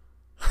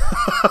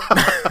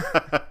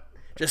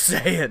 just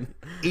saying.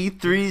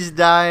 E3's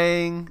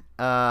dying.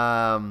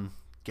 God,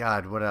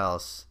 what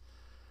else?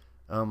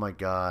 Oh my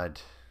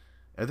God.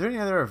 Are there any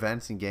other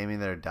events in gaming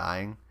that are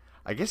dying?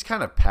 I guess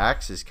kind of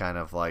PAX is kind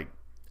of like...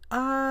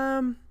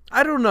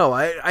 I don't know.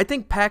 I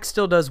think PAX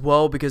still does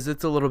well because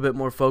it's a little bit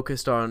more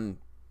focused on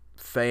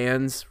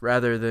fans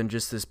rather than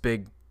just this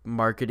big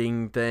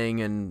marketing thing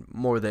and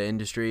more the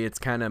industry. It's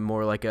kind of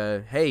more like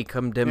a, hey,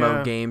 come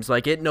demo games.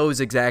 Like, it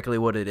knows exactly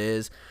what it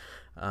is.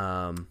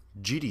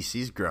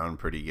 GDC's grown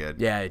pretty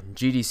good. Yeah,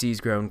 GDC's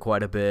grown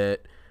quite a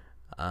bit.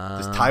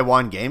 This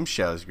Taiwan game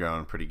show's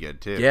grown pretty good,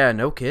 too. Yeah,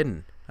 no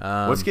kidding.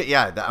 What's good?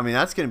 Yeah, I mean,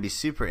 that's going to be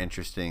super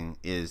interesting.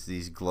 Is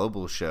these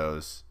global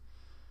shows,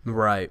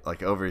 right?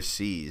 Like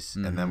overseas,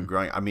 and them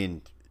growing. I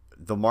mean,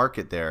 the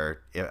market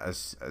there,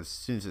 as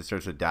soon as it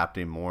starts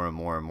adapting more and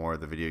more and more of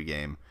the video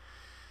game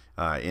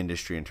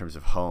industry in terms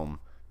of home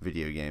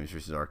video games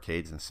versus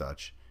arcades and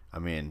such. I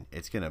mean,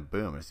 it's going to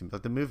boom. It's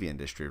like the movie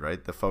industry,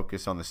 right? The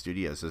focus on the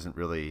studios isn't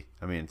really.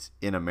 I mean, it's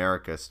in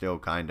America still,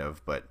 kind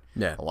of, but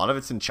a lot of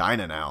it's in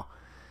China now.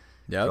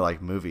 Yep. For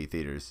like movie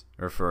theaters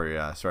or for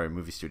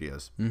movie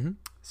studios. Mm-hmm.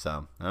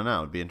 So I don't know.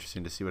 It'd be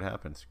interesting to see what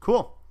happens.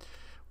 Cool.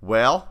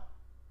 Well,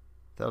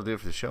 that'll do it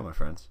for the show, my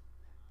friends.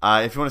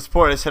 If you want to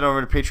support us, head over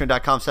to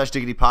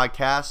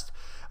patreon.com/diggitypodcast.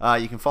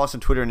 You can follow us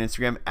on Twitter and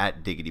Instagram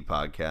at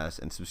diggitypodcast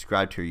and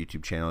subscribe to our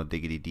YouTube channel,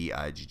 Diggity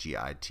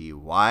Diggity.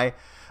 You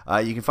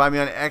can find me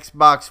on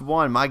Xbox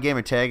One. My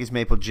gamer tag is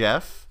Maple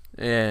Jeff.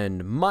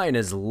 And mine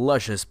is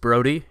Luscious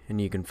Brody, and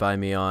you can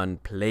find me on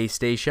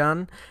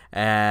PlayStation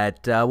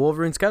at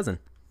Wolverine's Cousin.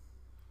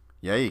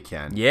 Yeah, you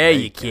can. Yeah,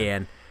 you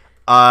can.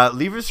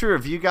 Leave us a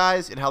review,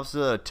 guys. It helps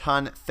a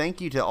ton. Thank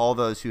you to all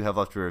those who have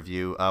left a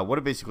review. What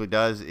it basically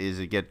does is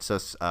it gets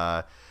us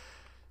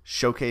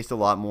showcased a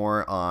lot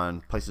more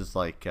on places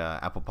like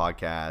Apple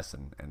Podcasts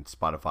and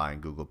Spotify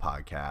and Google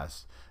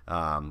Podcasts.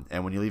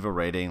 And when you leave a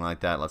rating like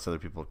that, it lets other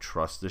people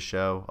trust the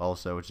show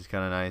also, which is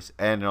kind of nice.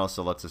 And it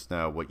also lets us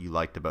know what you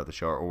liked about the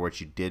show or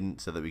what you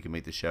didn't, so that we can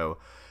make the show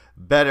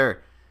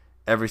better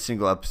every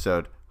single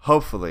episode,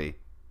 hopefully,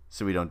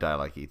 so we don't die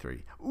like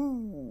E3.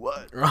 Ooh,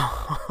 what?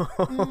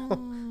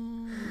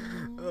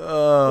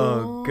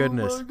 Oh,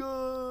 goodness. My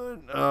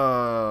God.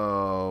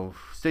 Oh.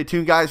 Stay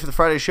tuned, guys, for the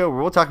Friday show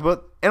where we'll talk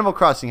about Animal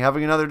Crossing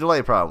having another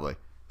delay, probably.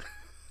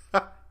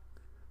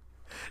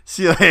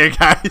 See you later,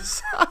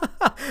 guys.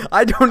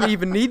 I don't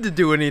even need to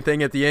do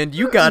anything at the end.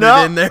 You got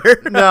it in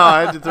there. No,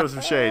 I had to throw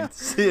some shade.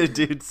 See you,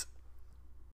 dudes.